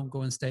people don't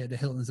go and stay at the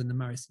Hiltons and the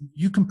Marriotts.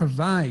 You can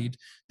provide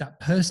that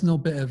personal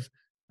bit of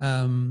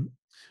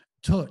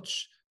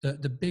touch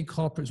that the big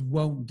corporates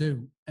won't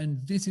do.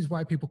 And this is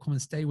why people come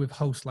and stay with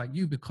hosts like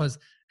you, because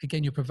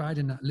again, you're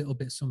providing that little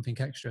bit something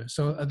extra.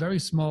 So a very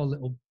small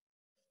little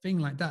thing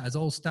like that has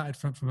all started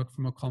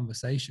from a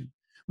conversation,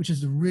 which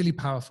is really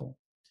powerful.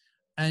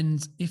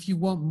 And if you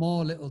want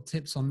more little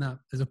tips on that,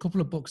 there's a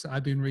couple of books that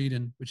I've been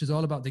reading, which is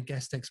all about the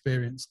guest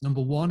experience.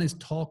 Number 1 is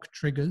Talk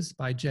Triggers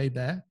by Jay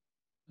Baer.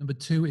 Number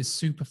 2 is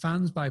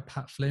Superfans by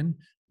Pat Flynn.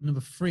 Number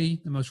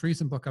 3, the most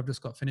recent book I've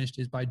just got finished,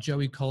 is by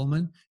Joey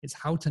Coleman. It's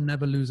How to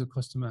Never Lose a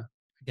Customer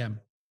Again.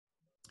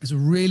 It's a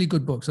really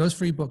good book. So those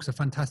 3 books are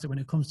fantastic when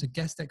it comes to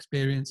guest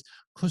experience,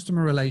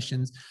 customer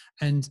relations.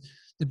 And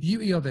the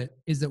beauty of it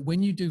is that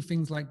when you do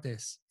things like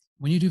this,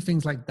 when you do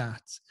things like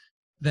that,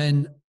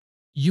 then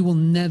you will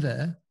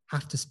never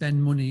have to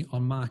spend money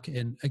on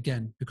marketing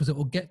again, because it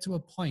will get to a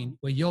point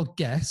where your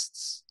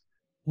guests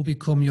will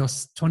become your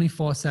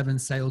 24/7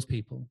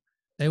 salespeople.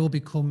 They will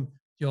become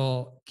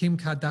your Kim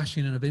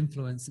Kardashian of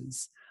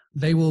influencers.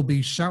 They will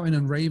be shouting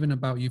and raving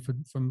about you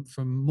from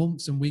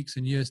months and weeks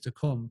and years to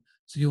come.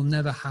 So you'll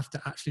never have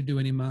to actually do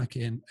any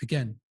marketing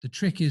again. The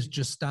trick is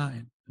just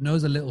starting. And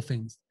those are little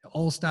things. It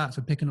all starts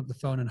with picking up the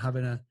phone and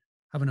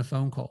having a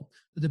phone call.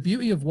 But the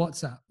beauty of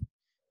WhatsApp,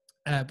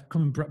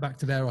 coming back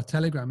to there, or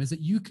Telegram, is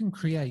that you can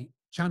create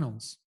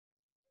channels.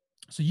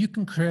 So you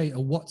can create a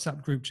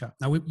WhatsApp group chat.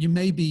 Now, you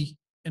may be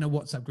in a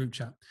WhatsApp group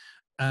chat.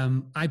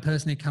 I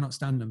personally cannot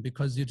stand them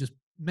because you're just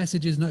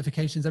messages,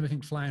 notifications,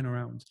 everything flying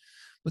around.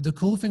 But the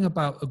cool thing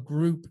about a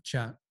group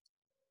chat,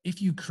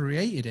 if you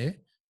created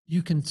it,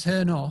 you can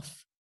turn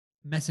off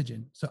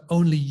messaging. So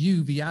only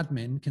you, the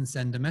admin, can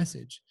send a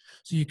message.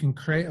 So you can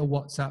create a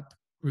WhatsApp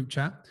group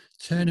chat,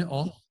 turn it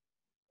off.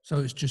 So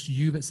it's just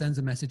you that sends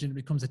a message and it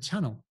becomes a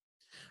channel.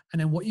 And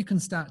then what you can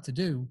start to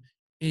do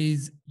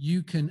is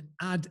you can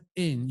add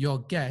in your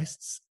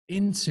guests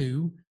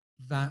into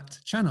that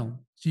channel.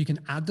 So you can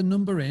add the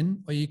number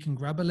in, or you can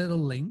grab a little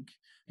link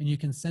and you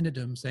can send it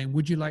to them saying,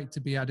 would you like to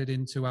be added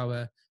into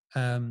our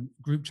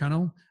group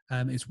channel?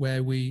 It's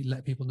where we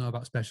let people know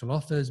about special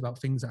offers, about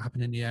things that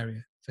happen in the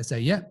area. If they say,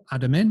 yeah,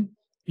 add them in.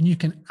 And you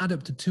can add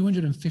up to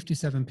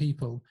 257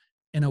 people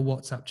in a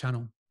WhatsApp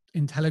channel.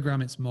 In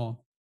Telegram, it's more.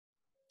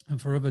 And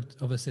for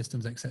other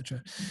systems,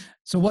 etc.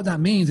 So what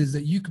that means is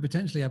that you could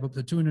potentially have up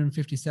to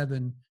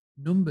 257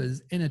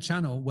 numbers in a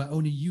channel where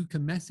only you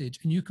can message,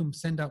 and you can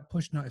send out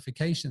push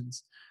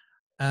notifications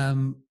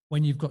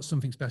when you've got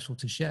something special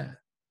to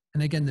share.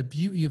 And again, the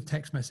beauty of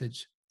text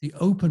message, the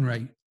open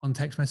rate on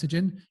text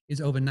messaging is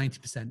over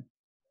 90%.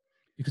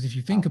 Because if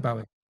you think about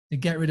it, to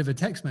get rid of a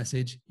text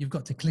message, you've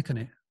got to click on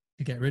it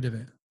to get rid of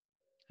it.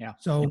 Yeah.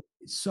 So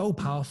it's so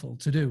powerful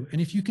to do.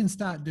 And if you can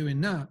start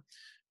doing that,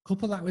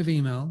 couple that with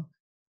email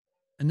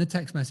and the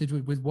text message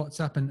with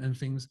WhatsApp and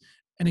things.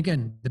 And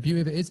again, the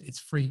beauty of it is it's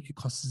free. It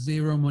costs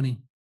zero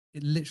money.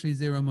 It literally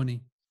zero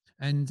money.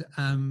 And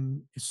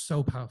it's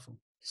so powerful,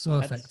 so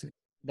That's effective.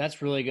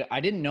 that's really good. I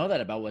didn't know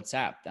that about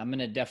WhatsApp. I'm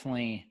gonna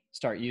definitely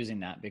start using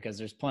that because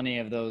there's plenty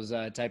of those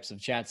types of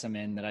chats I'm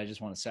in that I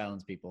just want to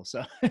silence people.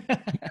 So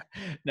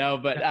no,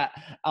 but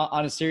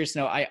on a serious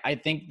note, I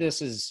think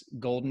this is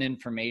golden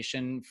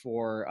information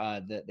for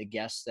the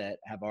guests that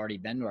have already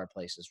been to our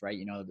places, right?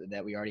 You know,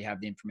 that we already have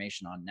the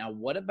information on. Now,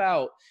 what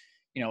about,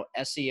 you know,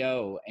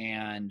 SEO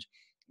and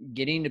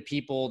getting to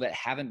people that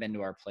haven't been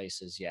to our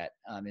places yet?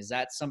 Is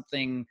that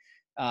something?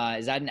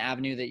 Is that an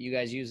avenue that you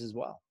guys use as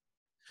well?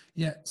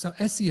 Yeah. So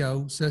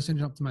SEO, search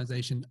engine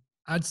optimization,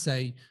 I'd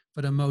say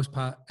for the most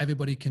part,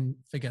 everybody can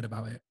forget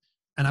about it.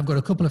 And I've got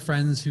a couple of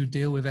friends who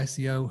deal with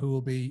SEO who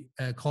will be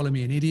calling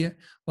me an idiot.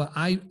 But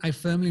I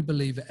firmly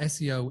believe that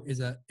SEO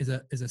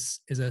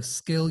is a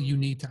skill you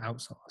need to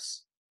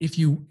outsource. If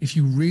you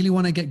really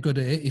want to get good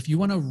at it, if you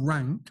want to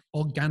rank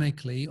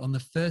organically on the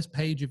first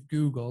page of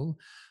Google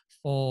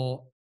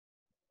for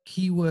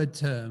keyword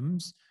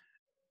terms,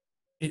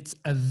 it's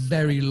a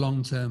very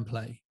long-term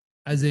play.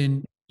 As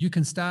in, you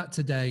can start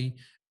today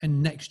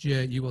and next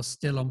year you are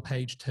still on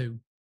page 2.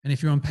 And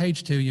if you're on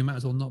page 2, you might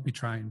as well not be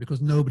trying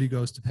because nobody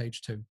goes to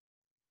page 2.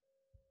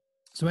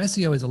 So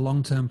SEO is a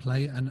long-term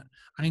play, and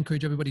I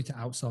encourage everybody to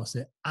outsource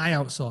it. I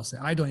outsource it.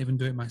 I don't even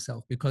do it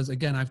myself because,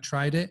 again, I've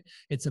tried it.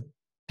 It's a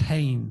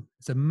pain.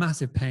 It's a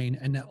massive pain,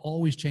 and they're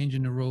always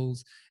changing the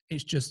rules.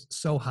 It's just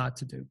so hard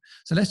to do.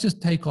 So let's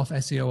just take off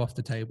SEO off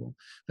the table.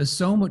 There's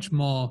so much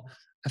more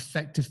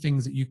effective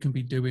things that you can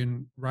be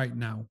doing right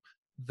now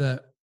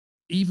that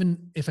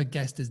even if a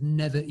guest has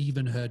never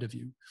even heard of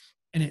you,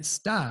 and it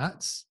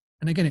starts,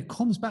 and again, it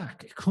comes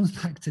back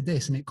to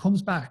this, and it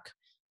comes back.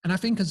 And I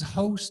think as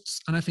hosts,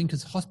 and I think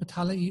as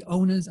hospitality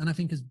owners, and I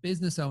think as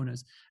business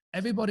owners,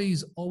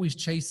 everybody's always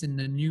chasing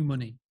the new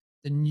money,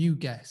 the new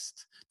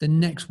guest, the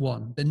next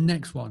one, the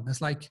next one.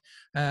 It's like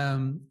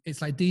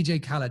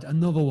DJ Khaled,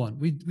 another one.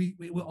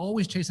 We're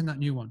always chasing that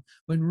new one.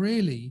 When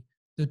really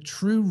the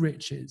true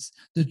riches,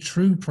 the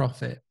true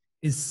profit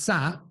is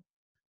sat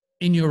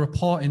in your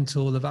reporting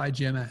tool of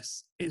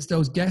IGMS. It's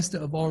those guests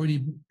that have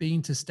already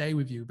been to stay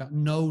with you, that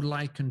know,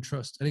 like, and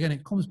trust. And again,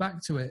 it comes back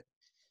to it.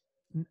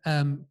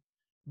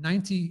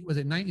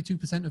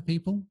 92% of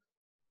people,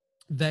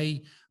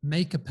 they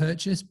make a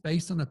purchase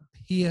based on a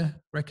peer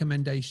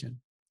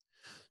recommendation.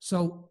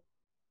 So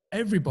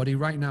everybody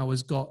right now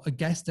has got a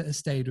guest that has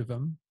stayed with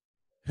them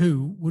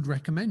who would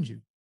recommend you.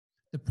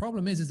 The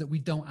problem is that we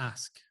don't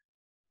ask.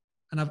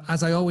 And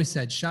as I always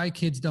said, shy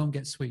kids don't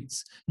get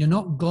sweets. You're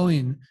not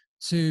going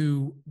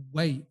to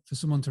wait for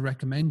someone to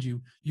recommend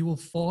you. You will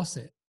force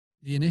it,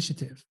 the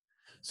initiative.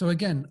 So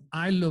again,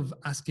 I love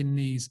asking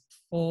these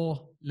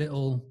 4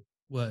 little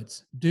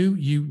words. Do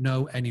you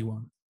know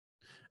anyone?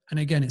 And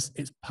again, it's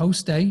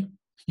post day.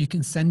 You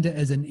can send it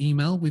as an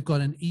email. We've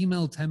got an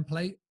email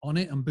template on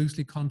it on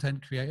Boostly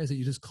Content Creators that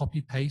you just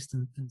copy, paste,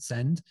 and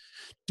send.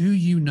 Do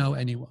you know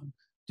anyone?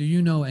 Do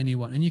you know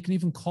anyone? And you can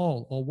even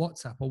call or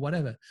WhatsApp or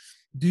whatever.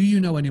 Do you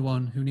know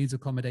anyone who needs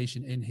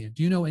accommodation in here?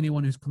 Do you know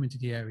anyone who's coming to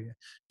the area?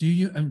 Do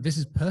you, and this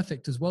is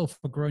perfect as well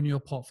for growing your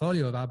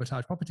portfolio of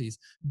arbitrage properties.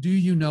 Do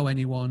you know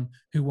anyone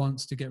who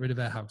wants to get rid of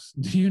their house?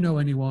 Do you know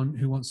anyone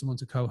who wants someone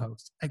to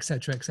co-host, et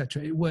cetera, et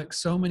cetera? It works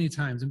so many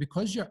times. And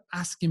because you're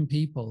asking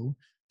people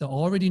that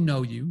already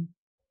know you,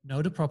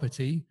 know the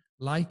property,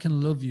 like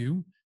and love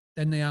you,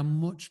 then they are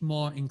much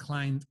more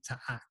inclined to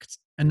act.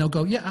 And they'll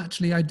go, yeah,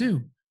 actually I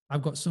do.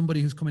 I've got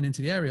somebody who's coming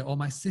into the area, or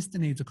my sister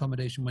needs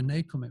accommodation when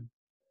they come in.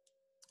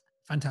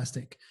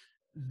 Fantastic.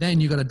 Then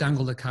you got to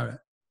dangle the carrot.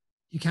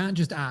 You can't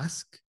just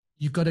ask.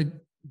 You've got to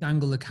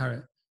dangle the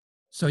carrot.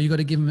 So you got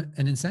to give them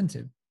an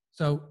incentive.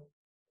 So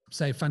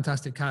say,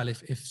 fantastic, Kyle,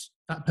 if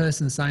that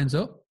person signs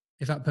up,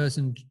 if that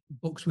person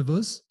books with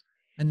us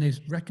and they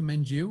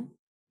recommend you,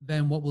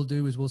 then what we'll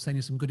do is we'll send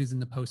you some goodies in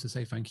the post to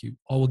say thank you,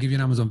 or we'll give you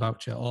an Amazon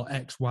voucher, or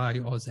X, Y,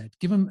 or Z.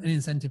 Give them an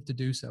incentive to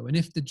do so. And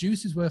if the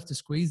juice is worth the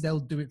squeeze, they'll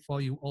do it for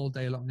you all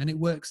day long. And it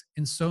works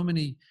in so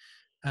many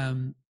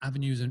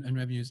avenues and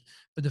revenues.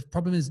 But the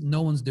problem is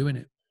no one's doing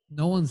it.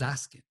 No one's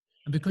asking.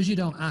 And because you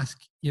don't ask,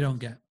 you don't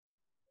get.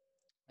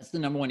 That's the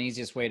number one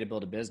easiest way to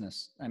build a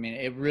business. I mean,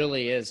 it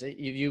really is. If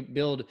you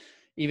build,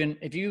 even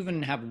if you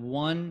even have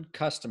one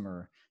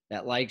customer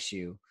that likes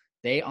you,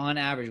 they on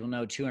average will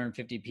know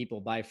 250 people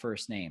by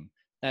first name.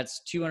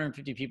 That's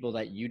 250 people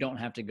that you don't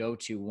have to go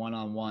to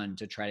one-on-one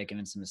to try to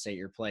convince them to stay at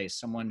your place.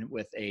 Someone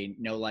with a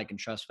know, like, and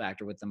trust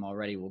factor with them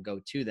already will go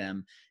to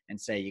them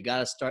and say, you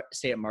got to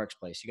stay at Mark's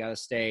place. You got to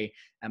stay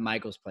at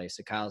Michael's place,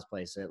 at Kyle's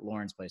place, at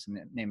Lauren's place. I'm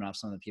naming off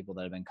some of the people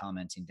that have been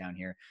commenting down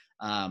here.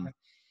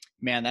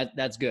 Man,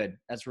 that's good.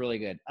 That's really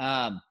good.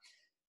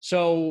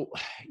 So,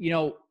 you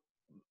know,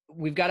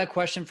 we've got a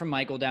question from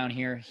Michael down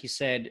here. He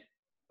said,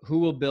 who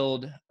will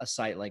build a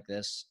site like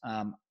this?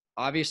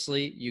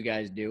 Obviously, you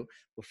guys do.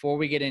 Before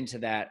we get into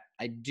that,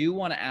 I do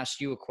want to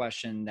ask you a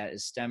question that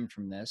is stemmed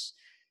from this.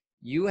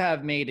 You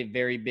have made a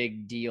very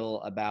big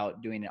deal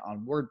about doing it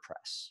on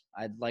WordPress.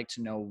 I'd like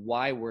to know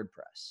why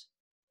WordPress.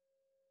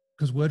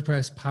 Because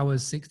WordPress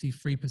powers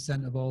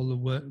 63% of all the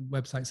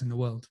websites in the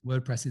world.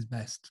 WordPress is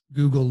best.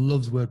 Google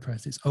loves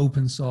WordPress. It's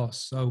open source.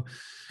 So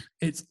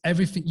it's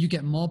everything. You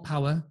get more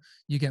power,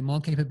 you get more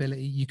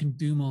capability, you can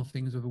do more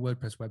things with a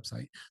WordPress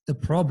website. The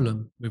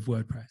problem with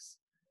WordPress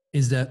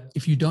is that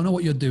if you don't know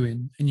what you're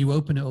doing and you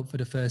open it up for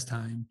the first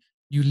time,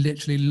 you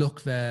literally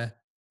look there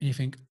and you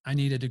think, I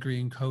need a degree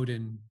in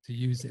coding to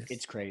use this.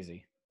 It's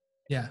crazy.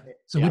 Yeah.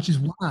 So, Yeah. which is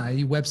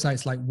why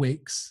websites like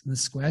Wix and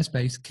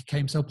Squarespace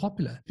became so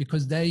popular,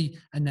 because they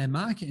and their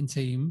marketing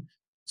team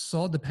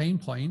saw the pain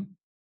point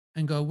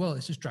and go, well,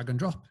 it's just drag and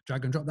drop,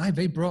 drag and drop.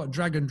 They brought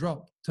drag and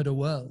drop to the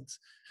world.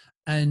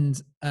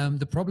 And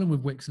the problem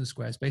with Wix and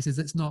Squarespace is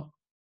it's not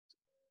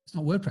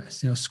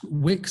WordPress. You know,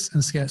 Wix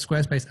and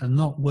Squarespace are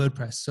not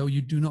WordPress. So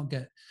you do not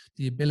get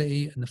the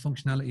ability and the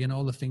functionality and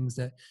all the things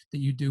that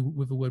you do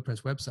with a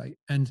WordPress website.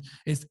 And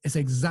it's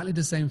exactly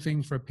the same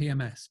thing for a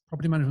PMS,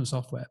 property management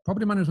software.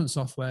 Property management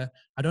software,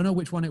 I don't know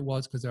which one it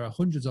was because there are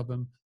hundreds of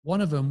them. One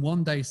of them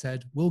one day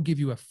said, we'll give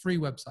you a free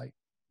website.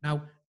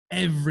 Now,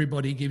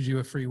 everybody gives you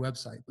a free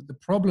website. But the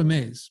problem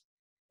is,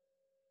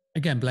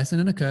 again, blessing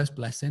and a curse.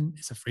 Blessing,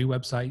 it's a free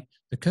website.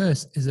 The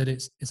curse is that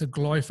it's a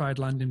glorified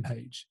landing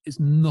page. It's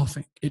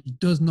nothing. It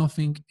does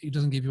nothing. It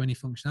doesn't give you any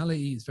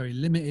functionality. It's very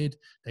limited.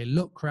 They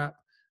look crap.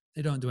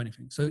 They don't do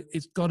anything. So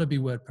it's got to be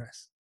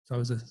WordPress. So it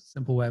was a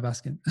simple way of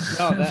asking.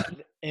 No,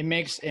 it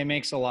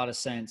makes a lot of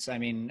sense. I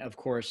mean, of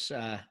course,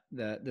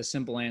 the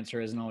simple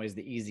answer isn't always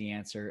the easy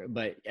answer,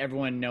 but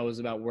everyone knows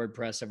about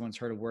WordPress. Everyone's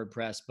heard of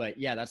WordPress. But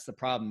yeah, that's the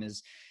problem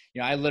is,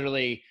 I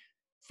literally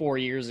 4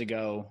 years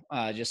ago,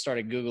 just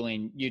started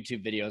Googling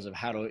YouTube videos of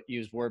how to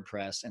use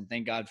WordPress, and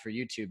thank God for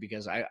YouTube,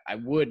 because I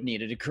would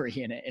need a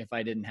degree in it if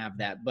I didn't have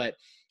that. But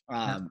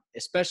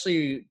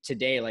especially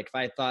today, like if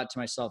I thought to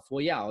myself,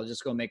 well, yeah, I'll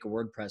just go make a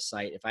WordPress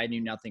site. If I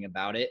knew nothing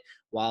about it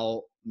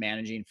while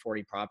managing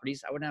 40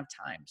 properties, I wouldn't have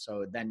time.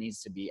 So that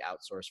needs to be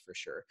outsourced for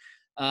sure.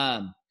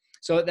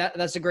 So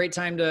that's a great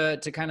time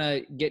to kind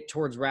of get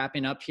towards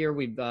wrapping up here.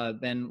 We've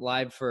been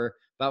live for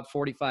about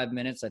 45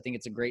 minutes. I think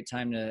it's a great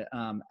time to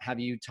have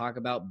you talk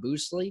about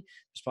Boostly.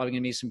 There's probably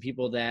going to be some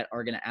people that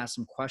are going to ask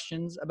some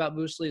questions about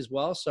Boostly as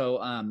well.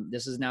 So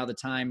this is now the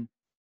time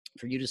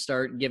for you to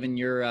start giving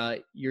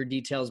your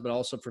details, but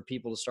also for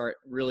people to start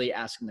really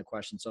asking the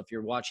questions. So if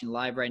you're watching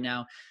live right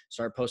now,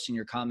 start posting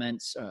your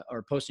comments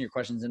or posting your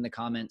questions in the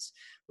comments.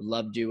 Would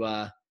love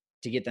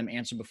to get them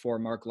answered before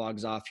Mark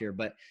logs off here.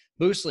 But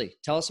Boostly,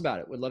 tell us about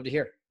it. Would love to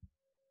hear.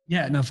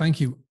 Yeah, no, thank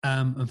you.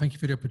 And thank you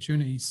for the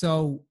opportunity.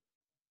 So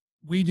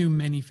we do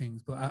many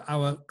things, but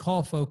our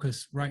core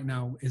focus right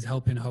now is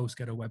helping hosts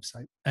get a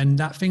website. And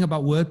that thing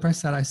about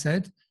WordPress that I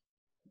said,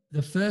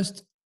 the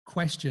first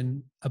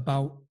question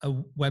about a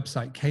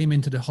website came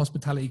into the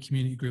hospitality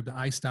community group that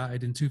I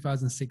started in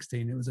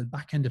 2016. It was at the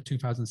back end of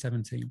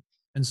 2017.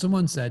 And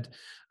someone said,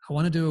 I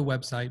want to do a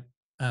website.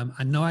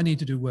 I know I need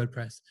to do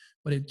WordPress,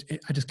 but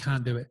I just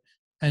can't do it.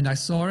 And I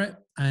saw it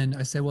and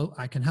I said, well,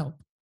 I can help.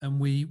 And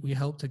we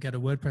helped to get a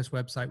WordPress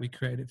website. We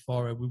created it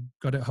for her. We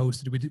got it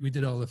hosted. We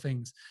did all the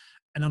things.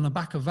 And on the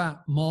back of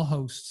that, more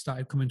hosts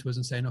started coming to us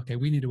and saying, okay,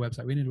 we need a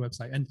website. We need a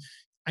website. And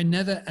I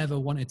never, ever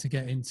wanted to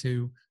get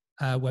into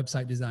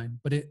website design,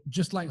 but it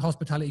just like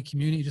hospitality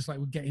community, just like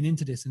we're getting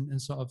into this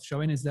and sort of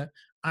showing is that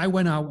I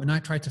went out and I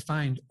tried to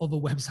find other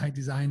website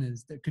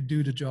designers that could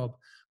do the job,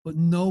 but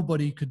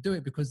nobody could do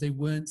it because they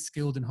weren't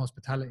skilled in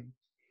hospitality.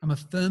 I'm a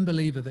firm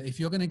believer that if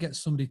you're going to get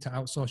somebody to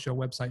outsource your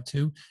website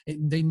to,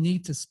 they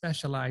need to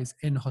specialize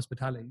in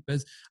hospitality.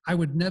 Because I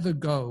would never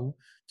go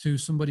to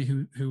somebody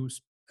who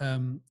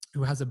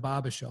has a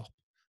barber shop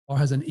or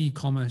has an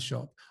e-commerce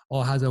shop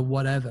or has a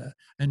whatever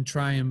and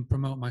try and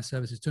promote my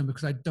services to them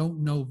because I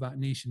don't know that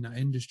niche in that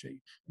industry.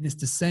 And it's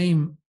the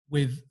same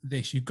with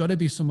this. You've got to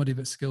be somebody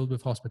that's skilled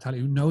with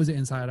hospitality, who knows it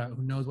inside out,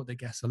 who knows what the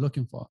guests are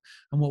looking for.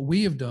 And what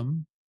we have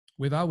done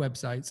with our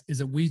websites is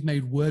that we've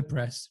made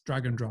WordPress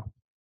drag and drop,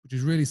 which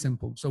is really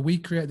simple. So we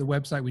create the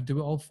website, we do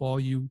it all for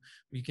you.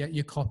 We get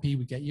your copy,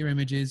 we get your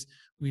images,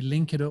 we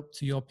link it up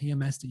to your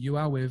PMS that you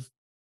are with,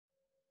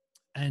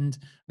 and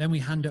then we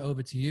hand it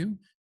over to you.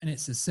 And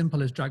it's as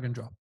simple as drag and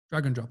drop.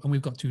 And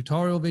we've got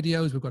tutorial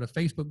videos. We've got a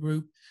Facebook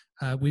group.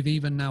 We've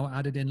even now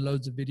added in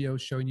loads of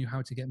videos showing you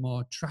how to get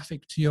more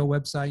traffic to your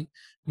website.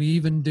 We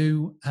even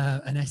do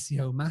an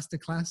SEO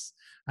masterclass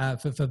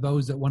for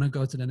those that want to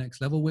go to the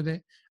next level with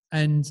it.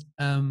 And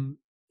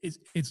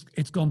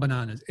it's gone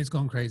bananas. It's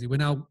gone crazy. We're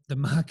now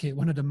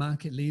one of the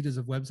market leaders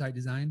of website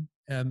design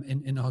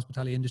in the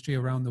hospitality industry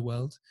around the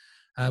world.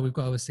 We've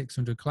got over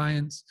 600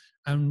 clients.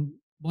 And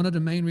one of the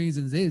main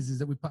reasons is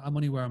that we put our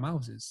money where our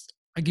mouth is.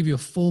 I give you a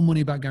full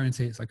money back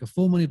guarantee. It's like a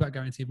full money back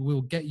guarantee, but we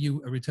will get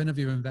you a return of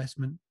your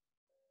investment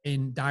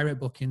in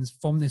direct bookings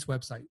from this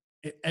website.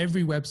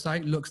 Every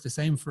website looks the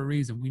same for a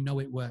reason. We know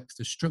it works.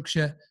 The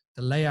structure,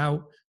 the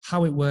layout,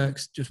 how it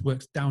works just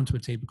works down to a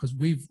T because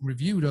we've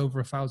reviewed over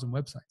 1,000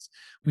 websites.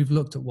 We've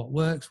looked at what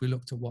works. We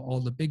looked at what all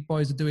the big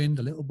boys are doing,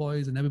 the little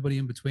boys and everybody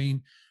in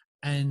between.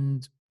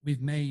 And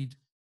we've made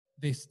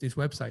this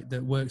website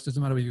that works.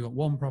 Doesn't matter whether you've got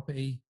one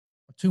property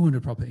or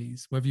 200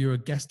 properties, whether you're a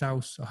guest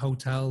house, a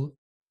hotel,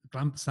 a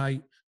glamp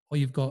site, or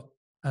you've got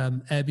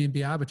Airbnb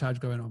arbitrage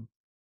going on,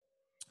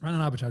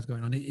 random arbitrage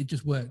going on. It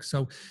just works.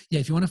 So yeah,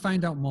 if you want to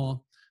find out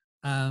more,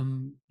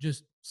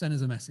 just send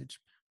us a message.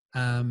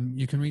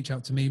 You can reach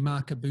out to me,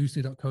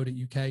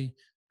 mark@boostly.co.uk.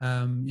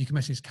 You can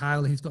message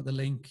Kyle. He's got the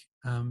link.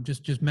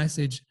 Just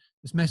message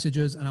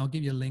us and I'll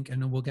give you a link,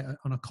 and then we'll get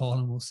on a call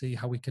and we'll see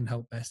how we can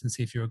help best and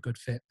see if you're a good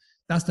fit.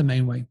 That's the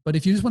main way. But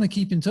if you just want to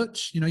keep in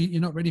touch,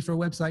 you're not ready for a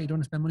website, you don't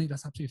want to spend money,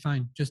 that's absolutely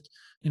fine. Just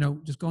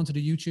go onto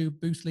the YouTube,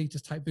 Boostly,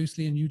 just type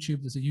Boostly in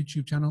YouTube. There's a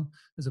YouTube channel,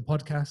 there's a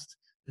podcast,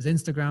 there's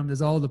Instagram,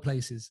 there's all the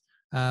places.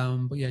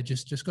 But yeah,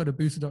 just go to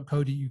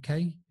boostly.co.uk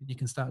and you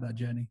can start that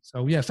journey.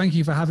 So yeah, thank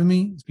you for having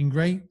me. It's been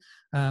great.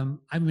 I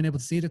haven't been able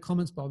to see the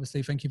comments, but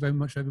obviously thank you very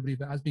much for everybody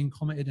that has been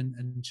commented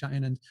and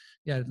chatting, and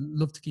yeah,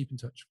 love to keep in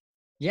touch.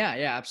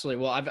 Yeah,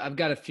 absolutely. Well, I've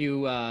got a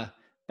few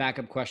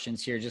backup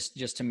questions here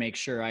just to make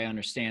sure I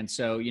understand.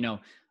 So,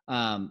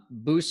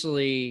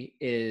 Boostly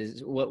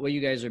is what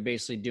you guys are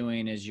basically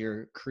doing is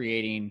you're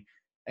creating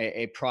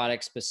a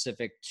product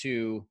specific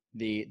to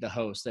the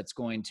host that's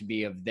going to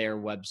be of their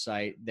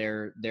website,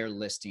 their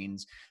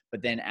listings.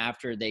 But then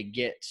after they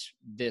get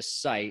this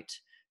site,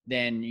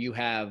 then you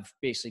have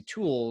basically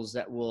tools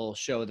that will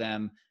show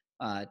them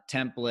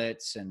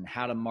templates and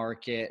how to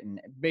market, and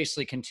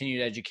basically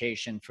continued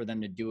education for them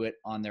to do it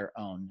on their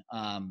own.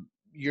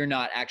 You're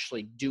not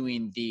actually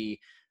doing the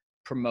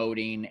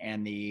promoting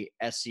and the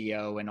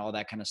SEO and all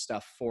that kind of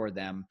stuff for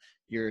them.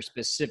 You're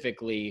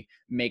specifically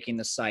making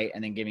the site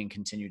and then giving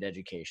continued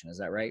education. Is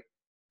that right?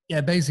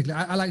 Yeah, basically,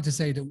 I like to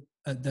say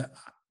that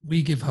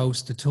we give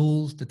hosts the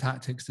tools, the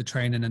tactics, the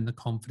training, and the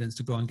confidence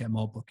to go and get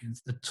more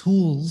bookings. The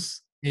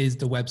tools is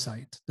the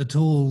website. The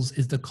tools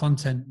is the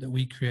content that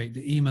we create,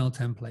 the email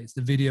templates,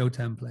 the video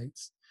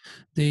templates,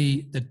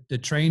 the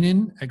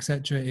training,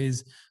 etc.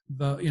 is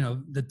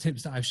the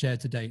tips that I've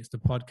shared today. It's the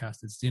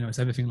podcast. It's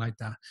everything like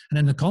that. And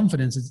then the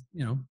confidence is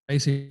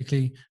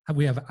basically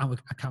we have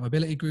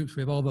accountability groups.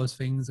 We have all those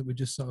things that we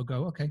just sort of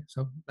go, okay,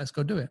 so let's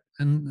go do it.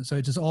 And so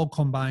it just all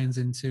combines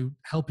into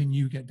helping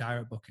you get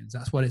direct bookings.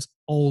 That's what it's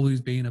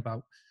always been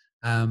about.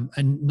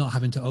 And not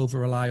having to over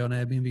rely on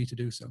Airbnb to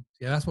do so.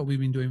 Yeah, that's what we've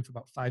been doing for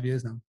about 5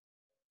 years now.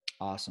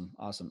 Awesome.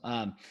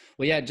 Well,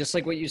 yeah, just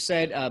like what you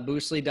said,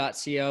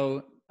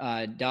 boostly.co.uk.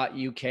 I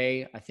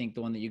think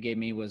the one that you gave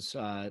me was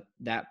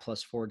that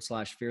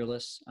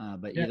 /fearless.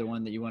 But either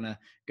one that you want to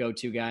go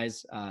to,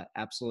 guys,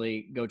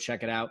 absolutely go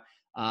check it out.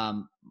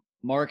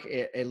 Mark,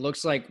 it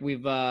looks like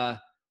we've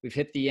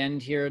hit the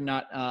end here.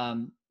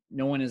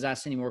 No one has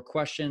asked any more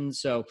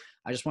questions. So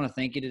I just want to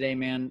thank you today,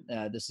 man.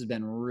 This has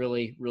been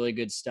really, really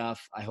good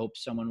stuff. I hope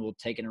someone will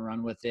take it and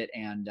run with it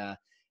and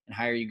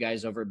hire you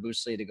guys over at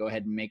Boostly to go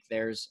ahead and make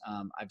theirs.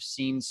 I've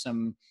seen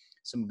some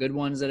good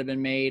ones that have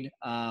been made,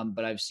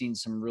 but I've seen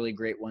some really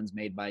great ones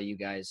made by you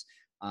guys.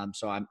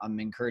 So I'm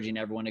encouraging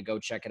everyone to go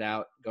check it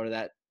out. Go to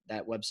that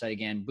website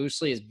again.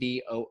 Boostly is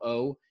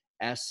boostly.co.uk.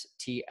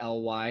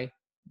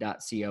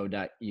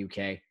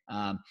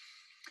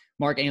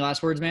 Mark, any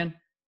last words, man?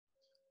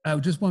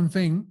 Just one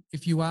thing,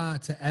 if you are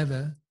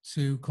to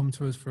come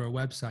to us for a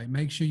website,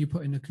 make sure you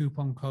put in the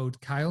coupon code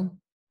Kyle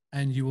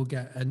and you will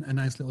get a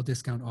nice little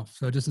discount off.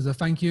 So just as a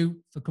thank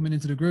you for coming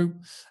into the group,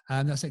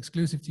 that's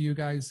exclusive to you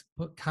guys.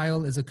 Put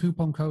Kyle as a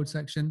coupon code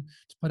section,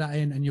 to put that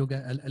in and you'll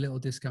get a little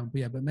discount.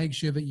 But make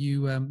sure that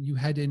you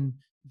head in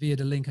via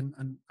the link,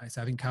 and I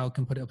think Kyle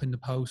can put it up in the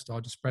post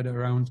or just spread it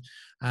around,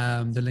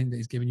 the link that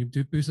he's giving you.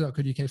 Do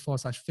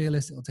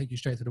boostly.co.uk/fearless. It'll take you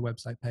straight to the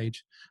website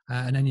page.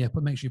 And then,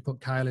 make sure you put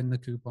Kyle in the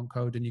coupon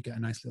code and you get a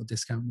nice little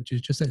discount, which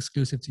is just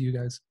exclusive to you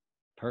guys.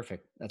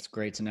 Perfect. That's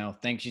great to know.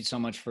 Thank you so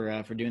much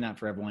for doing that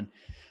for everyone.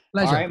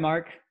 Pleasure. All right,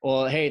 Mark.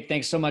 Well, hey,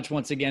 thanks so much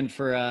once again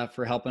for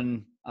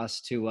helping us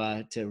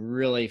to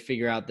really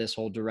figure out this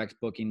whole direct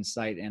booking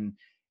site, and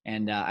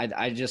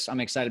I'm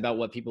excited about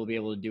what people will be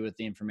able to do with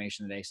the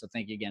information today. So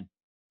thank you again.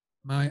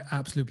 My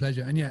absolute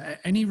pleasure. And yeah,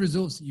 any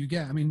results that you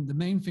get, I mean, the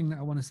main thing that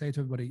I want to say to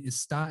everybody is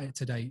start it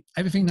today.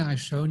 Everything that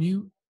I've shown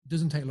you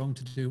doesn't take long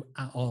to do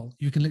at all.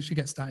 You can literally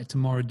get started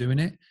tomorrow doing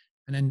it.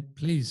 And then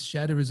please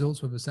share the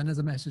results with us. Send us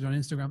a message on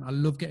Instagram. I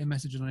love getting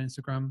messages on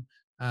Instagram.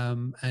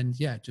 And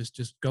yeah,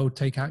 just go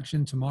take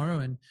action tomorrow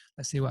and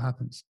let's see what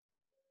happens.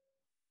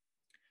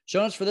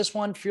 Show notes for this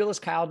one,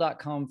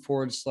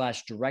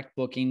 fearlesskyle.com/direct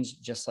bookings,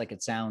 just like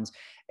it sounds.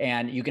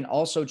 And you can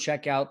also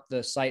check out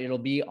the site. It'll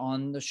be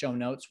on the show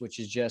notes, which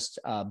is just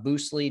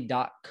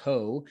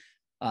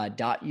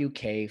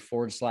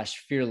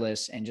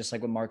boostly.co.uk/fearless. And just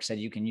like what Mark said,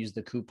 you can use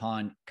the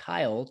coupon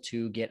Kyle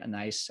to get a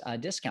nice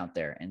discount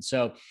there. And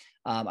so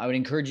I would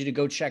encourage you to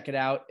go check it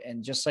out.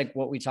 And just like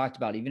what we talked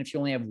about, even if you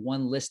only have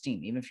one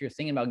listing, even if you're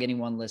thinking about getting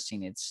one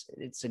listing,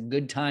 it's a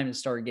good time to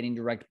start getting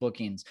direct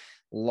bookings.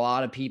 A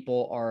lot of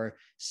people are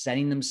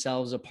setting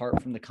themselves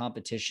apart from the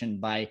competition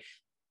by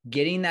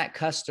getting that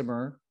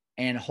customer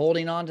and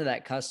holding on to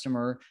that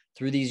customer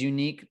through these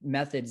unique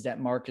methods that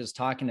Mark is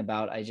talking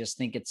about, I just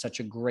think it's such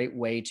a great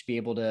way to be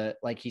able to,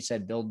 like he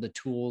said, build the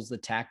tools, the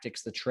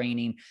tactics, the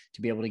training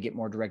to be able to get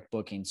more direct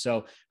bookings.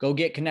 So go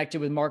get connected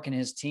with Mark and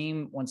his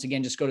team. Once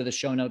again, just go to the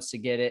show notes to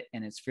get it.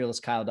 And it's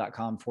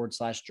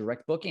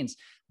fearlesskyle.com/direct bookings.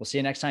 We'll see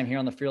you next time here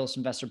on the Fearless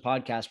Investor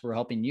Podcast. We're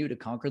helping you to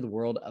conquer the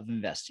world of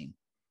investing.